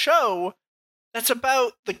a show that's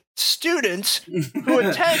about the students who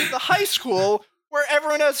attend the high school where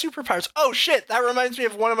everyone has superpowers. Oh shit, that reminds me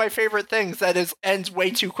of one of my favorite things that ends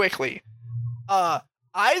way too quickly. I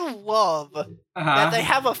love that they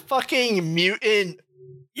have a fucking mutant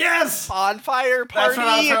bonfire party. That's what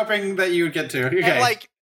I was hoping that you would get to. Okay. And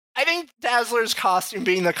I think Dazzler's costume,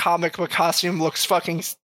 being the comic book costume, looks fucking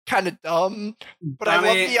kind of dumb, but Donnie,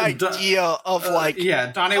 I love the idea of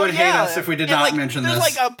Donnie would hate us if we did not mention this.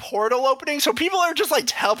 There's a portal opening, so people are just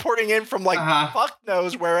teleporting in from fuck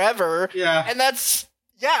knows wherever. Yeah, and that's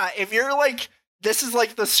if you're this is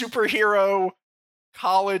the superhero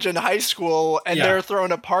college and high school, and they're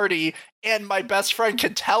throwing a party, and my best friend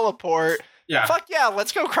can teleport. Yeah. Fuck yeah,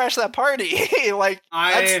 let's go crash that party. I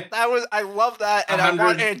love that, and I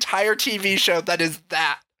want an entire TV show that is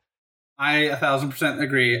that. I 1,000%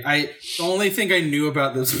 agree. The only thing I knew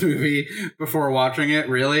about this movie before watching it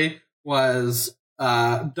really was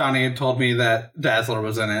Donnie had told me that Dazzler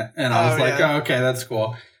was in it, and I was oh, okay, that's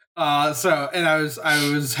cool. I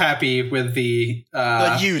was happy with the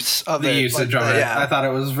usage of it. Yeah. I thought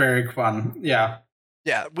it was very fun. Yeah.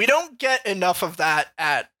 Yeah, we don't get enough of that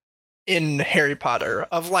in Harry Potter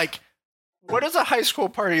of what does a high school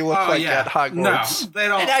party look at Hogwarts? No, they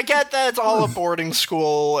don't. And I get that it's all a boarding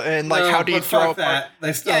school, and how do you throw a party?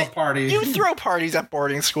 They still have parties. You throw parties at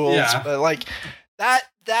boarding schools, but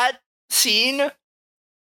that scene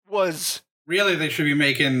was really, they should be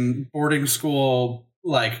making boarding school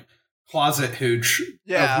closet hooch of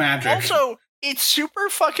magic. Also, it's super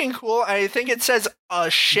fucking cool. I think it says a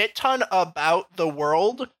shit ton about the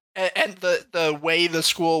world and the way the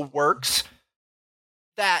school works,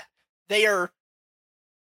 that they are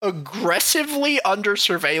aggressively under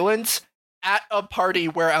surveillance at a party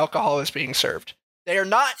where alcohol is being served. They are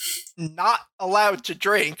not allowed to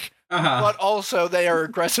drink, but also they are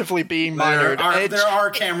aggressively being monitored. There are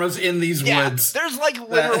cameras in these woods. There's like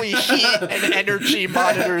literally heat and energy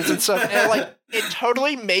monitors and stuff. And like it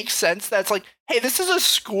totally makes sense that's like, hey, this is a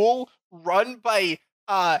school run by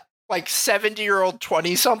like 70-year-old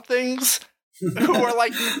 20-somethings who are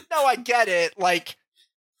like, no, I get it. Like,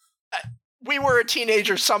 we were a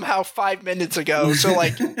teenager somehow 5 minutes ago, so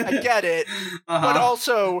like I get it. But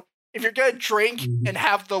also, if you're gonna drink and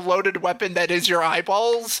have the loaded weapon that is your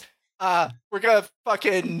eyeballs, we're gonna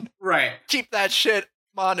fucking keep that shit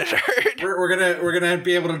monitored. We're gonna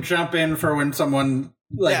be able to jump in for when someone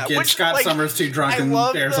gets Scott Summers too drunk and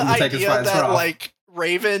dares him to take his visor off. Like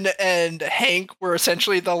Raven and Hank were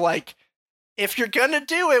essentially the like, if you're gonna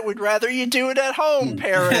do it, we'd rather you do it at home,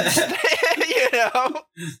 parents. You know,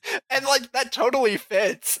 and like that totally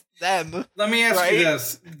fits them. Let me ask you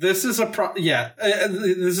this: this is a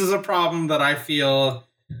this is a problem that I feel.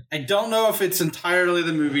 I don't know if it's entirely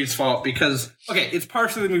the movie's fault because it's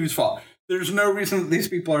partially the movie's fault. There's no reason that these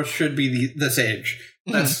people should be this age.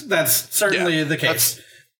 That's certainly the case,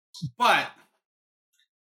 but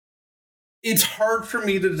it's hard for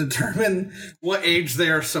me to determine what age they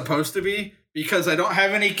are supposed to be because I don't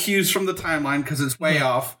have any cues from the timeline because it's way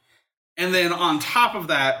off. And then on top of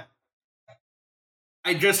that,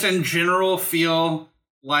 I just in general feel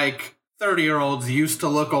like 30-year-olds used to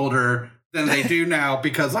look older than they do now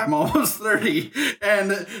because I'm almost 30.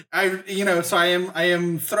 And so I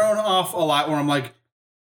am thrown off a lot where I'm like,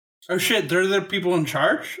 oh shit, they're the people in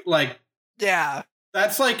charge? Like, yeah.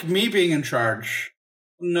 That's like me being in charge.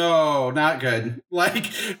 No, not good.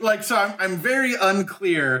 Like so I'm very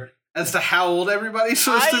unclear as to how old everybody's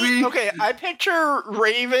supposed to be. Okay, I picture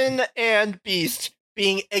Raven and Beast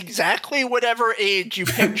being exactly whatever age you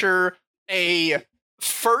picture a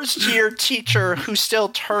first-year teacher who still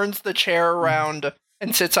turns the chair around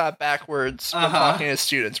and sits on it backwards when talking to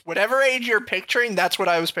students. Whatever age you're picturing, that's what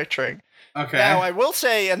I was picturing. Okay. Now, I will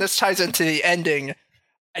say, and this ties into the ending,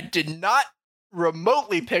 I did not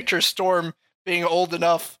remotely picture Storm being old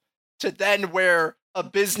enough to then wear a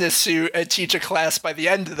business suit and teach a class by the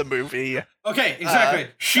end of the movie. Okay, exactly.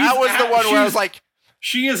 That was the one where I was like,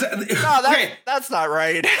 she is... No, that's not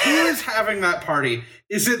right. Who is having that party?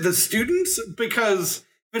 Is it the students? Because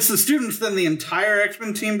if it's the students, then the entire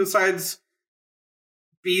X-Men team besides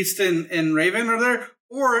Beast and Raven are there?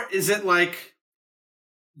 Or is it like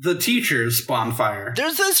the teachers' bonfire?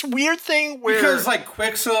 There's this weird thing where... Because like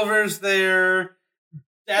Quicksilver's there...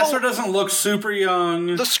 Dazzler doesn't look super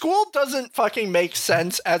young. The school doesn't fucking make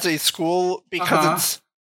sense as a school because it's...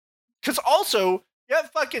 Because also, you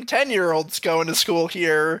have fucking 10-year-olds going to school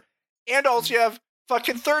here, and also you have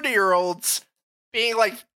fucking 30-year-olds being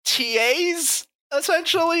like TAs,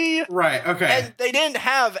 essentially. Right, okay. And they didn't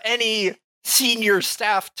have any senior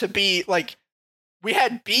staff to be like... We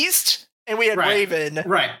had Beast, and we had Raven.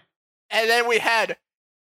 Right. And then we had...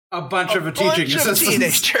 A bunch of teaching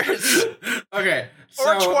assistants. Teenagers. Okay.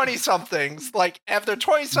 Or 20-somethings. Like, if they're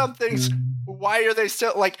 20-somethings, why are they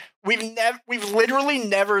still... Like, we've literally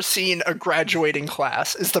never seen a graduating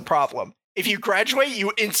class, is the problem. If you graduate,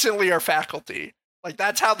 you instantly are faculty. Like,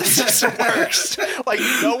 that's how the system works. Like,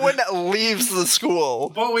 no one leaves the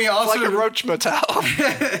school. But we also... It's like a roach motel.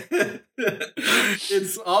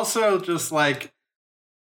 It's also just, like...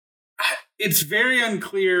 It's very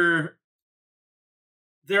unclear...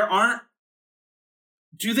 There aren't...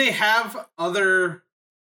 Do they have other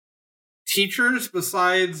teachers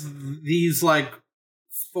besides these, like,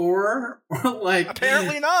 4? Or, like...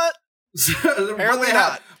 Apparently not. Apparently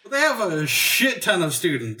not. They have a shit ton of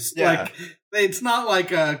students. Yeah. Like, it's not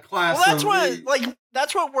like a class that's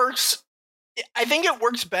what works... I think it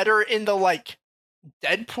works better in the, like,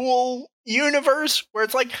 Deadpool universe, where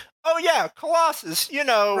it's like, oh yeah, Colossus,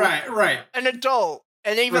 Right. An adult.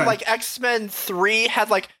 And even, like, X-Men 3 had,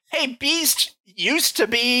 like, hey, Beast used to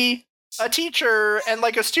be a teacher and,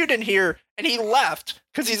 like, a student here, and he left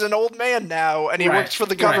because he's an old man now, and he works for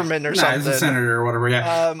the government or something. He's a senator or whatever,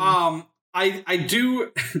 yeah. I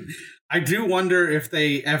do wonder if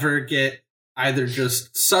they ever get either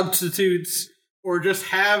just substitutes or just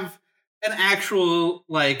have an actual,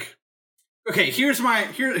 like... Okay, here's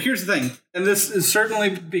the thing, and this is certainly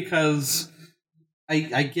because...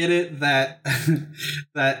 I get it that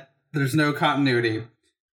that there's no continuity,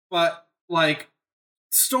 but like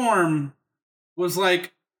Storm was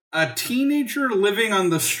like a teenager living on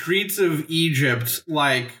the streets of Egypt,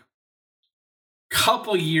 like,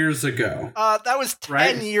 couple years ago. That was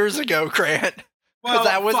 10 years ago, Grant. Because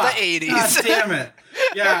that was the 80s. God damn it.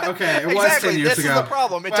 Yeah, okay. It was 10 years this ago. This is the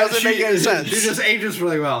problem. It doesn't make any sense. She just ages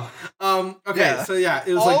really well. Okay, so yeah,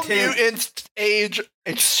 it was all like 10. mutants age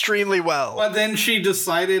extremely well. But then she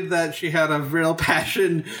decided that she had a real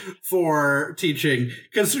passion for teaching.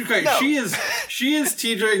 Because she is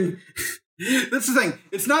teaching. That's the thing.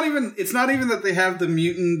 It's not even that they have the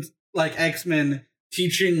mutant, like, X-Men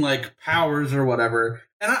teaching, like, powers or whatever.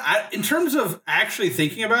 And I in terms of actually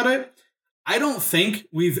thinking about it, I don't think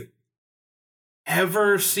we've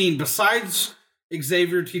ever seen, besides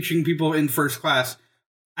Xavier teaching people in first class,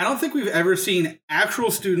 I don't think we've ever seen actual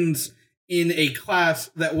students in a class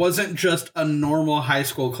that wasn't just a normal high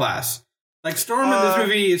school class. Like, Storm in this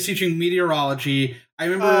movie is teaching meteorology. I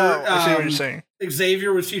remember I see what you're saying.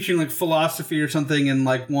 Xavier was teaching, like, philosophy or something in,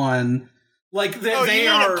 like, one. Like, they you mean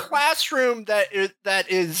are a classroom that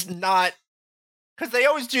is not... Because they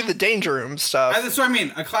always do the danger room stuff. That's what I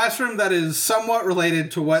mean. A classroom that is somewhat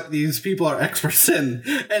related to what these people are experts in.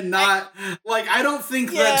 And not... I don't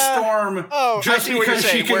think that Storm, just because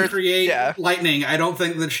she can create lightning, I don't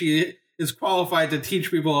think that she is qualified to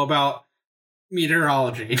teach people about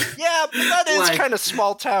meteorology. Yeah, but that is kind of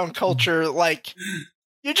small town culture. Like,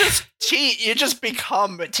 you just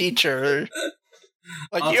become a teacher.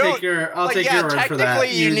 Like, I'll take your word for that.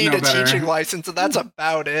 Technically, you need a teaching license, and that's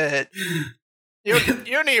about it. You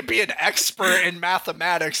don't need to be an expert in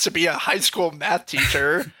mathematics to be a high school math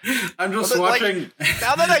teacher. I'm just watching.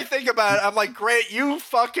 Now that I think about it, I'm like, great, you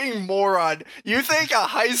fucking moron. You think a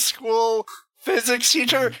high school physics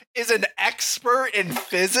teacher is an expert in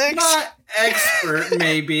physics? Not expert,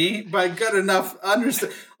 maybe, but good enough.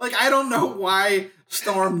 Understand? Like, I don't know why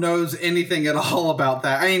Storm knows anything at all about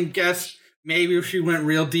that. I mean, guess maybe if she went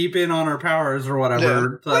real deep in on her powers or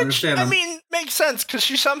whatever to understand them. I mean, makes sense, because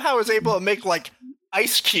she somehow is able to make, like,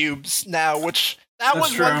 ice cubes now, which that's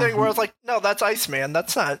was true. One thing where I was like, no, that's Iceman.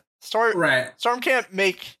 That's not Storm. Right. Storm can't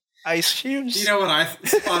make ice cubes. You know what I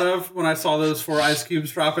thought of when I saw those 4 ice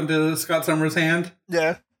cubes drop into Scott Summers' hand?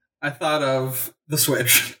 Yeah. I thought of the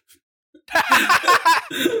Switch.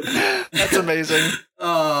 That's amazing.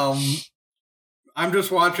 I'm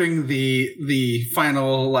just watching the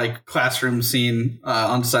final, like, classroom scene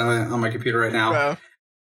on silent on my computer right now. Wow.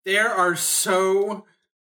 There are so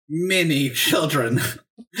many children.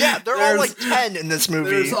 Yeah, they're all like 10 in this movie.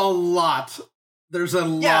 There's a lot. There's a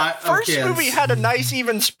lot of kids. First movie had a nice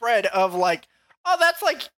even spread of, like, oh, that's,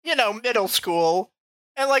 like, middle school.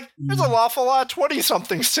 And, like, there's an awful lot of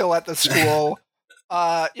 20-somethings still at the school.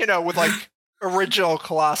 With, like, original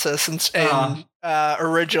Colossus and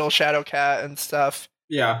original Shadowcat and stuff.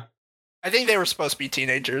 Yeah. I think they were supposed to be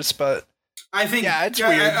teenagers, but I think it's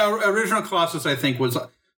weird. Original Colossus, I think, was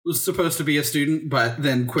supposed to be a student, but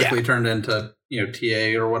then quickly turned into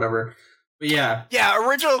TA or whatever. But yeah,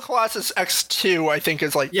 original Colossus X2, I think,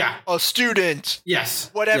 is like a student. Yes,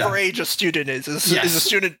 whatever age a student is a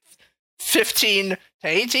student 15 to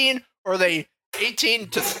 18, or are they 18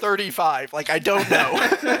 to 35? Like, I don't know.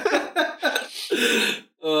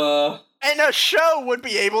 And a show would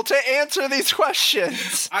be able to answer these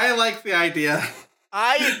questions. I like the idea.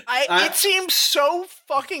 It seems so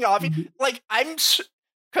fucking obvious. Like,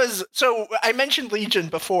 so I mentioned Legion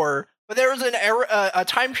before, but there was a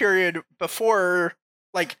time period before,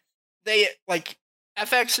 like,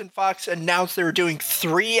 FX and Fox announced they were doing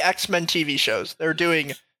 3 X-Men TV shows. They were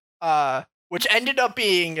doing, which ended up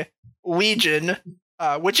being Legion,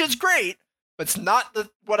 which is great, but it's not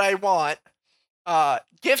what I want.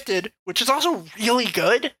 Gifted, which is also really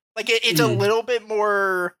good. Like, it's a little bit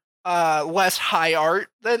more less high art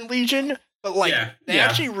than Legion, but like they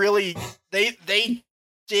actually really they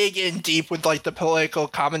dig in deep with, like, the political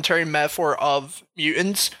commentary metaphor of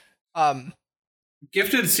mutants.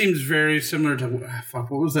 Gifted seems very similar to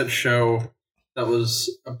what was that show that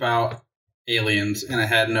was about aliens and it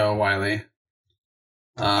had Noah Wiley?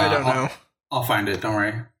 I don't know. I'll find it. Don't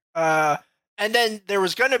worry. And then there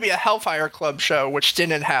was going to be a Hellfire Club show, which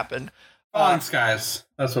didn't happen. Falling Skies.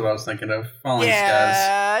 That's what I was thinking of. Falling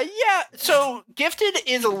Skies. Yeah. So Gifted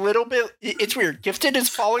is a little bit... It's weird. Gifted is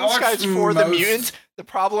Falling Skies for the mutants. The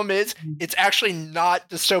problem is, it's actually not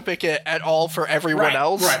dystopic at all for everyone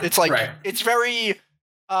else. Right, it's like... It's very...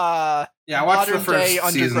 I watched the first day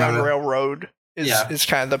Underground Railroad is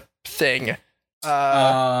kind of the thing.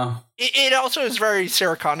 It also is very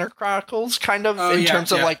Sarah Connor Chronicles, kind of, in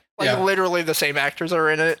terms of like literally the same actors are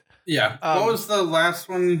in it. Yeah. What was the last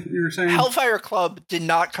one you were saying? Hellfire Club did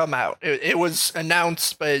not come out. It was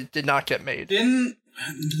announced, but it did not get made.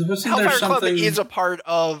 Wasn't there Hellfire Club something... is a part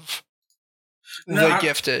of No,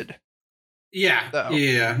 Gifted. Yeah, though.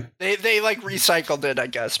 yeah. They like recycled it, I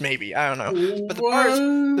guess, maybe. I don't know. But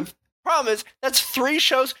the problem is, that's 3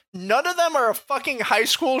 shows. None of them are a fucking high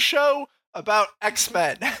school show about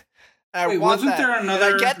X-Men. Wait, wasn't there another...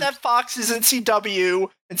 And I get that Fox is in CW,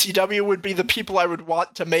 and CW would be the people I would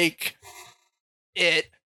want to make it,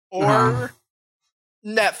 or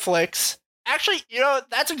Netflix. Actually,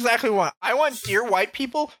 that's exactly what I want. Dear White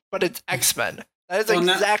People, but it's X-Men. That is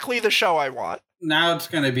exactly the show I want. Now it's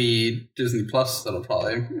going to be Disney Plus. That'll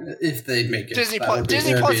probably, if they make it. Disney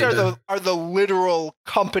Plus are the literal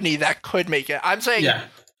company that could make it. I'm saying,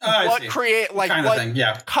 what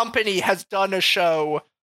company has done a show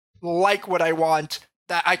like what I want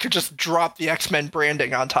that I could just drop the X-Men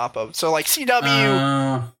branding on top of? So like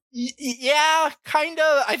CW, yeah, kind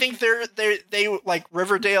of. I think they like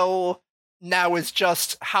Riverdale now is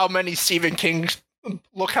just how many Stephen King.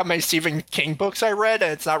 Look how many Stephen King books I read,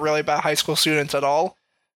 and it's not really about high school students at all.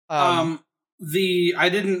 I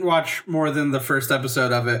didn't watch more than the first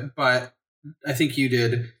episode of it, but I think you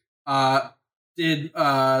did. Did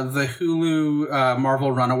the Hulu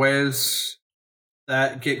Marvel Runaways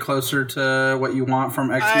that get closer to what you want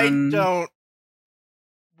from X-Men?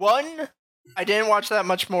 I didn't watch that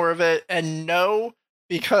much more of it, and no,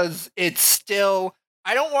 because it's still...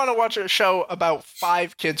 I don't want to watch a show about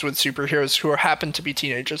 5 kids with superheroes who happen to be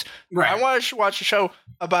teenagers. Right. I want to watch a show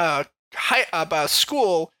about a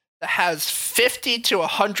school that has 50 to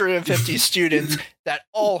 150 students that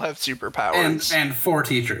all have superpowers. And 4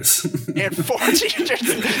 teachers. And 4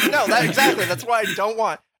 teachers. No, exactly. That's what I don't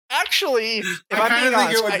want. Actually, if I kind of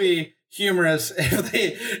think it would be humorous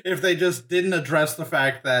if they just didn't address the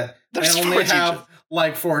fact that they only have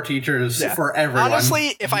like 4 teachers for everyone.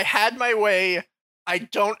 Honestly, if I had my way, I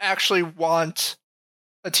don't actually want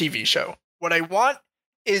a TV show. What I want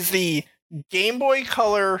is the Game Boy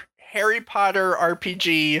Color Harry Potter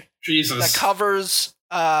RPG that covers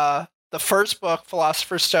the first book,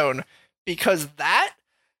 Philosopher's Stone, because that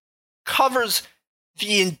covers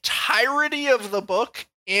the entirety of the book,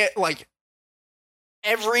 and like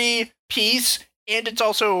every piece, and it's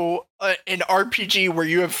also an RPG where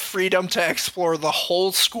you have freedom to explore the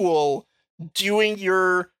whole school, doing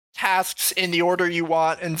your tasks in the order you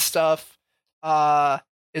want and stuff.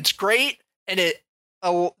 It's great, and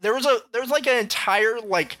there was like an entire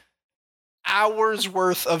like hours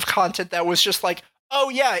worth of content that was just like, oh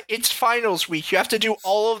yeah, it's finals week, you have to do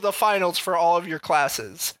all of the finals for all of your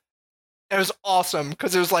classes. It was awesome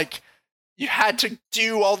because it was like you had to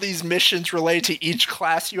do all these missions related to each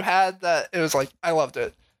class you had. That it was like, I loved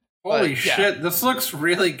it. Holy shit, this looks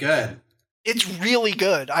really good. It's really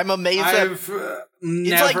good. I'm amazed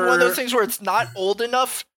it's like one of those things where it's not old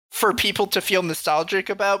enough for people to feel nostalgic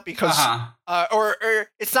about because, or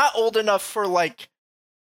it's not old enough for like,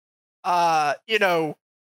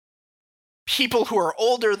 people who are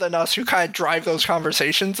older than us who kind of drive those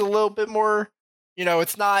conversations a little bit more.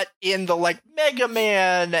 It's not in the like Mega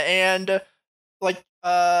Man and like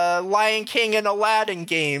Lion King and Aladdin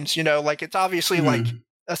games. Like it's obviously like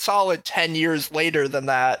a solid 10 years later than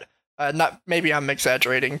that. Not maybe I'm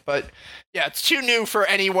exaggerating, but yeah, it's too new for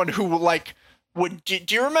anyone who like would. Do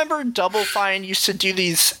you remember Double Fine used to do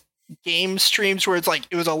these game streams where it's like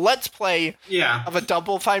it was a let's play of a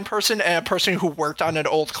Double Fine person and a person who worked on an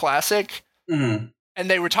old classic, and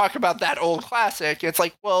they would talk about that old classic. It's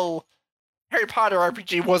like, well, Harry Potter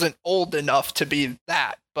RPG wasn't old enough to be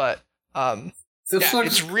that, but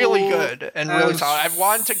it's really good and really solid. I've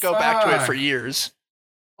wanted to go back to it for years.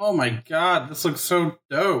 Oh my god, this looks so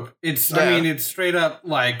dope. I mean, it's straight up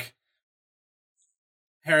like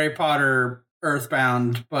Harry Potter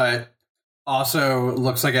Earthbound, but also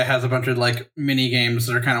looks like it has a bunch of like mini games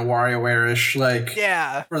that are kind of WarioWare-ish, like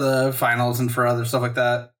for the finals and for other stuff like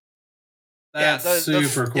that. That's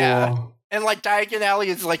super cool. Yeah. And like Diagon Alley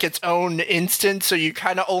is like its own instance, so you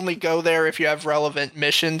kind of only go there if you have relevant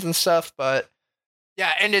missions and stuff. But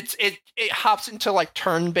yeah, and it hops into like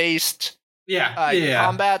turn-based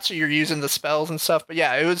combat, so you're using the spells and stuff. But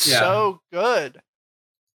yeah, it was so good.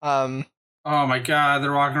 Oh my god,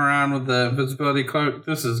 they're walking around with the invisibility cloak.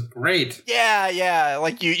 This is great. Yeah.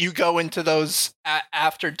 Like you go into those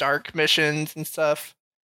after dark missions and stuff.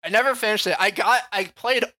 I never finished it. I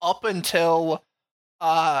played up until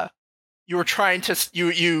you were trying to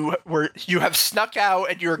you have snuck out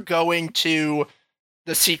and you're going to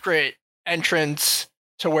the secret entrance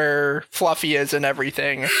to where Fluffy is and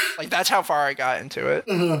everything. Like that's how far I got into it.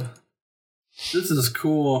 This is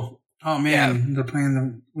cool. Oh man, they're playing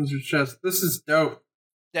the Wizard Chess. This is dope.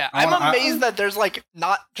 Yeah, I'm amazed that there's like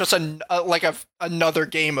not just another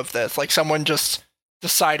game of this. Like someone just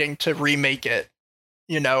deciding to remake it,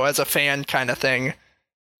 as a fan kind of thing.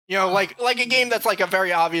 Like a game that's like a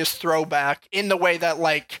very obvious throwback in the way that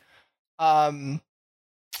like I'm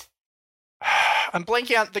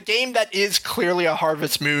blanking out the game that is clearly a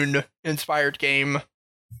Harvest Moon inspired game.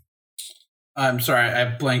 I'm sorry,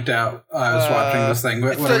 I blanked out. I was watching this thing.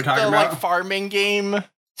 What are we talking about? Like farming game,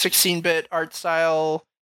 16-bit art style,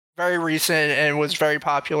 very recent and was very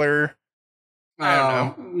popular. I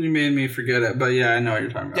don't know. You made me forget it, but yeah, I know what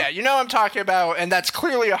you're talking about. Yeah, you know what I'm talking about, and that's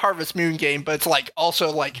clearly a Harvest Moon game, but it's like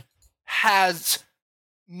also like has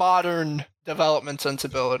modern development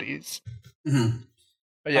sensibilities. Mm-hmm.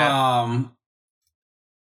 But yeah.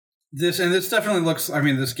 This definitely looks. I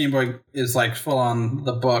mean, this Game Boy is like full on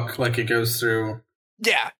the book, like it goes through.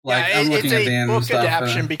 Yeah, like I'm looking it's at the a end book stuff,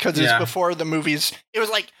 adaptation because it's before the movies. It was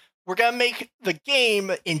like we're gonna make the game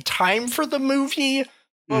in time for the movie,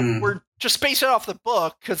 but we're just basing it off the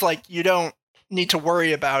book because like you don't need to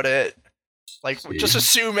worry about it. Like just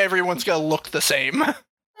assume everyone's gonna look the same.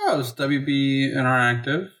 Oh, it's WB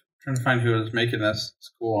Interactive. I'm trying to find who was making this.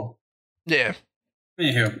 It's cool. Yeah.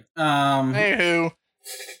 Anywho.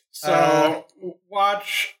 So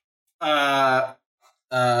watch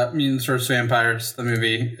Mutants vs. Vampires, the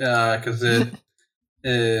movie, because it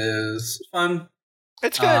is fun.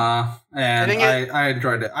 It's good. And I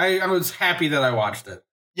enjoyed it. I was happy that I watched it.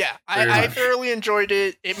 Yeah, I thoroughly enjoyed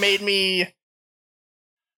it. It made me...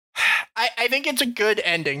 I think it's a good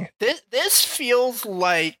ending. This feels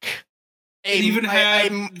like... It even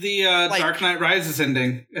had the Dark Knight Rises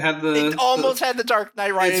ending. It almost had the Dark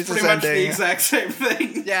Knight Rises ending. It's pretty much the exact same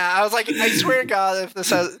thing. Yeah, I was like, I swear to God, if this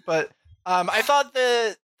has... But I thought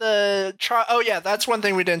that's one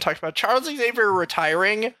thing we didn't talk about. Charles Xavier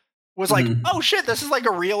retiring was like, oh shit, this is like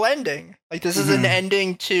a real ending. Like, this is an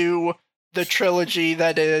ending to the trilogy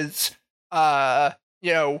that is,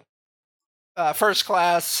 First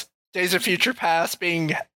Class, Days of Future Past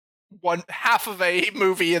being one half of a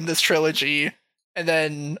movie in this trilogy, and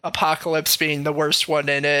then Apocalypse being the worst one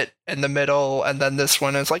in it in the middle, and then this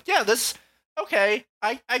one is like, yeah, this okay,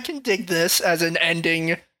 I can dig this as an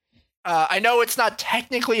ending. I know it's not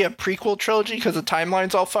technically a prequel trilogy because the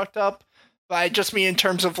timeline's all fucked up, but I just mean in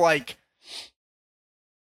terms of like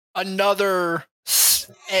another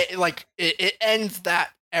like it ends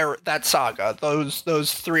that era, that saga, those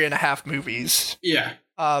 3.5 movies. Yeah.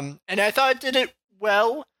 And I thought it did it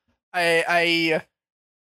well. I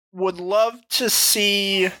would love to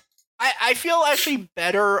see... I feel actually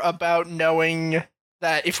better about knowing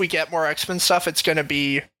that if we get more X-Men stuff, it's going to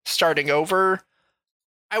be starting over.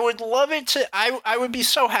 I would love it to... I would be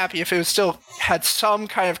so happy if it was still had some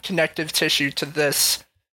kind of connective tissue to this.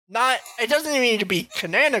 It doesn't even need to be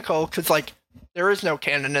canonical, because, like, there is no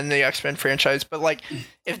canon in the X-Men franchise, but, like,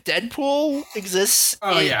 if Deadpool exists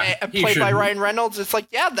played by Ryan Reynolds, it's like,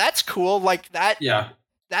 yeah, that's cool. Like, that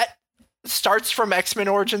starts from X-Men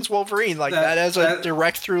Origins Wolverine. Like, that has a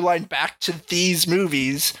direct through line back to these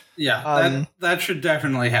movies. Yeah, that should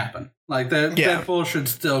definitely happen. Like, Deadpool should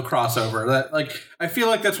still cross over. That, like, I feel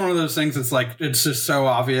like that's one of those things that's, like, it's just so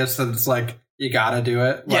obvious that it's, like, you gotta do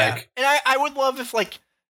it. Yeah, like, and I would love if, like,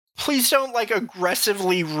 please don't, like,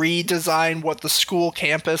 aggressively redesign what the school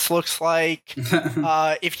campus looks like.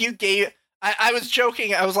 If you gave... I was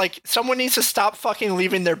joking. I was like, someone needs to stop fucking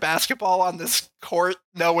leaving their basketball on this court,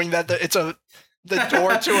 knowing that it's the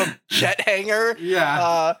door to a jet hangar.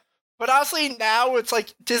 Yeah. But honestly, now it's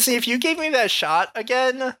like, Disney, if you gave me that shot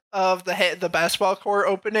again of the basketball court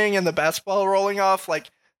opening and the basketball rolling off, like,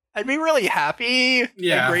 I'd be really happy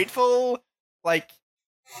and grateful. Like,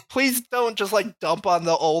 please don't just, like, dump on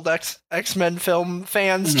the old X-Men film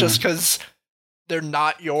fans just because they're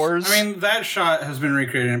not yours. I mean, that shot has been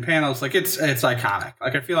recreated in panels. Like, it's iconic.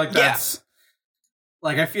 Like, I feel like that's...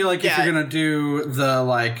 Like, I feel like if you're gonna do the,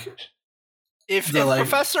 like... If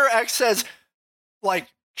Professor X says, like,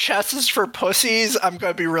 chess is for pussies, I'm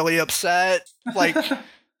gonna be really upset. Like...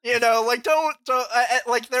 like, don't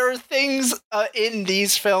like, there are things in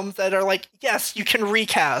these films that are like, yes, you can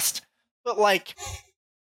recast, but, like,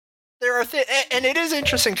 there are and it is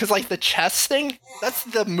interesting because, like, the chess thing, that's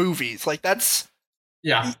the movies. Like, that's...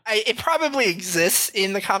 Yeah. It probably exists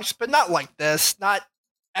in the comics, but not like this. Not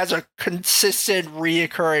as a consistent,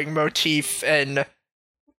 reoccurring motif and,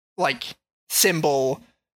 like, symbol.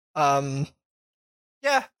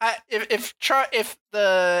 Yeah, if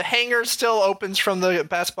the hangar still opens from the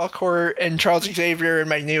basketball court and Charles Xavier and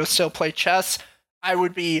Magneto still play chess, I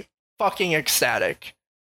would be fucking ecstatic.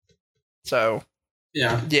 So,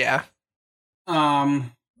 yeah.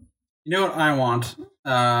 You know what I want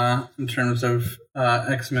in terms of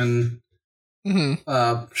X-Men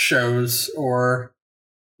shows or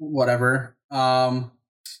whatever.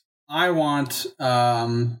 I want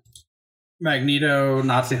Magneto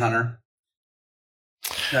Nazi Hunter.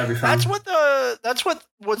 That'd be fun. That's what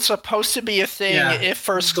was supposed to be a thing. Yeah. If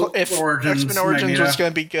X-Men Origins was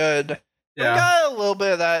going to be good, Yeah. we got a little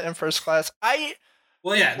bit of that in First Class.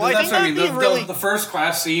 Well, I that's what I mean. think that'd be The first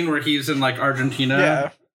class scene where he's in like Argentina Yeah.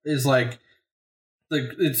 is like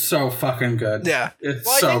it's so fucking good. Yeah. It's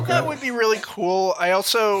Well, so I think good. that would be really cool. I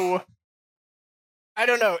don't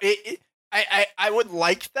know. I would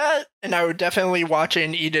like that, and I would definitely watch it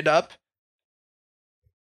and eat it up.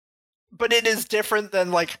 But it is different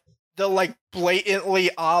than like the like blatantly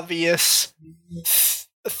obvious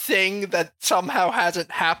thing that somehow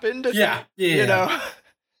hasn't happened. Yeah. You know,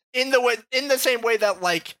 in the same way that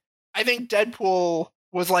like I think Deadpool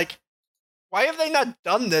was like, why have they not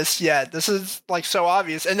done this yet? This is like so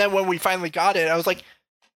obvious. And then when we finally got it, I was like,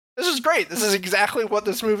 this is great. This is exactly what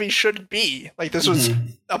this movie should be. Like this was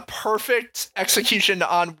a perfect execution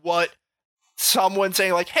on what someone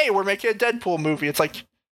saying like, hey, we're making a Deadpool movie. It's like,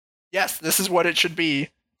 yes, this is what it should be.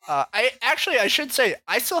 I should say,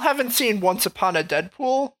 I still haven't seen Once Upon a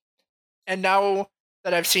Deadpool. And now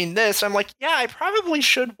that I've seen this, I'm like, yeah, I probably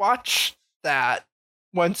should watch that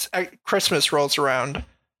once Christmas rolls around.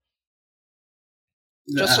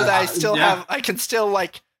 Just so that I can still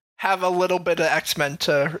like have a little bit of X-Men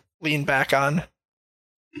to lean back on.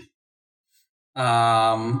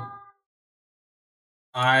 I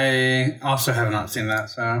also have not seen that,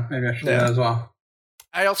 so maybe I should do that as well.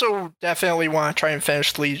 I also definitely want to try and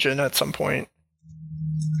finish Legion at some point.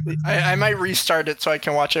 I might restart it so I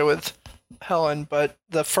can watch it with Helen, but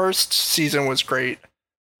the first season was great.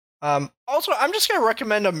 Also, I'm just gonna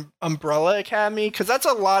recommend Umbrella Academy because that's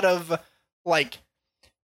a lot of like,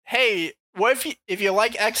 hey, what if you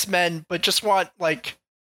like X-Men but just want like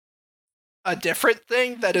a different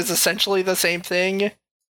thing that is essentially the same thing?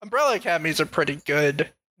 Umbrella Academy is a pretty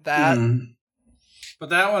good that. But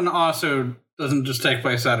that one also doesn't just take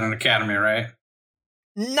place at an academy, right?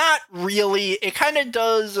 Not really. It kind of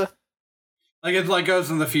does. Like it like goes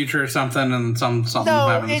in the future or something, and something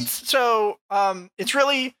happens. It's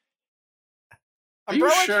really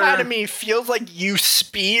Umbrella Academy feels like you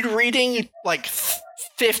speed reading like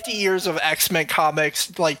 50 years of X-Men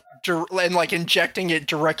comics, like and like injecting it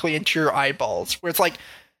directly into your eyeballs. Where it's like,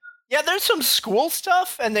 yeah, there's some school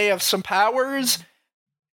stuff, and they have some powers,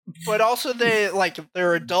 but also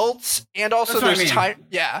they're adults, and also there's time.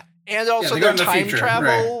 Yeah, and also there's time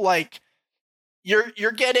travel. Right. Like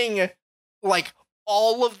you're getting like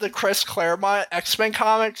all of the Chris Claremont X-Men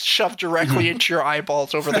comics shoved directly into your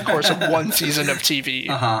eyeballs over the course of one season of TV.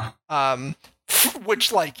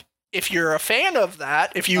 Which, like, if you're a fan of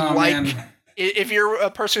that, if you're a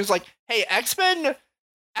person who's like, hey, X-Men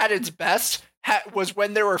at its best was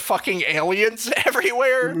when there were fucking aliens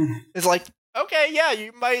everywhere, is like, okay, yeah,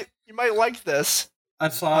 you might like this. I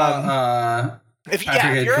saw if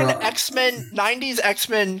you're an X-Men 90s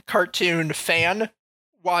X-Men cartoon fan,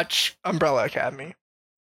 watch Umbrella Academy.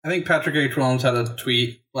 I think Patrick H. Willems had a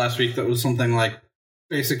tweet last week that was something like,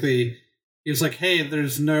 basically, he was like, hey,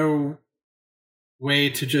 there's no way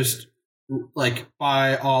to just, like,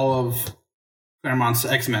 buy all of Claremont's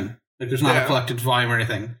X-Men. Like, there's not a collected volume or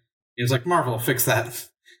anything. He was like, Marvel, fix that. I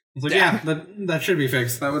was like, yeah, that should be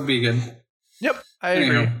fixed. That would be good. Yep, I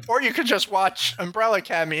agree. Or you could just watch Umbrella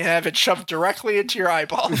Academy and have it shoved directly into your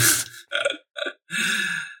eyeballs.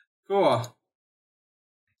 Cool.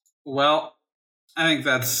 Well, I think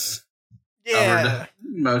that's covered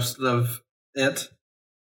most of it.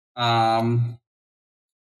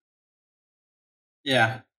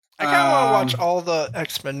 Yeah. I kind of want to watch all the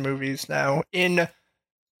X-Men movies now in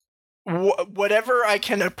whatever I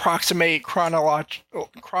can approximate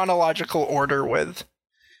chronological order with.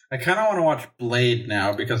 I kind of want to watch Blade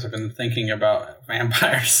now because I've been thinking about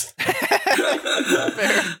vampires.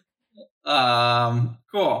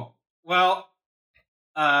 Cool. Well,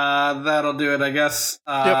 that'll do it, I guess.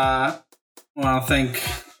 I want to thank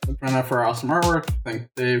Brenna for our awesome artwork. Thank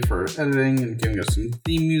Dave for editing and giving us some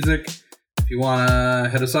theme music. If you want to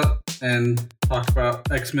hit us up and talk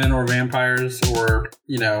about X-Men or vampires or,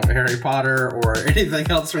 Harry Potter or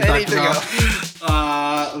anything else we're talking about,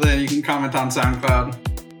 then you can comment on SoundCloud.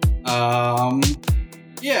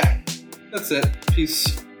 Yeah, that's it.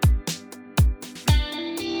 Peace.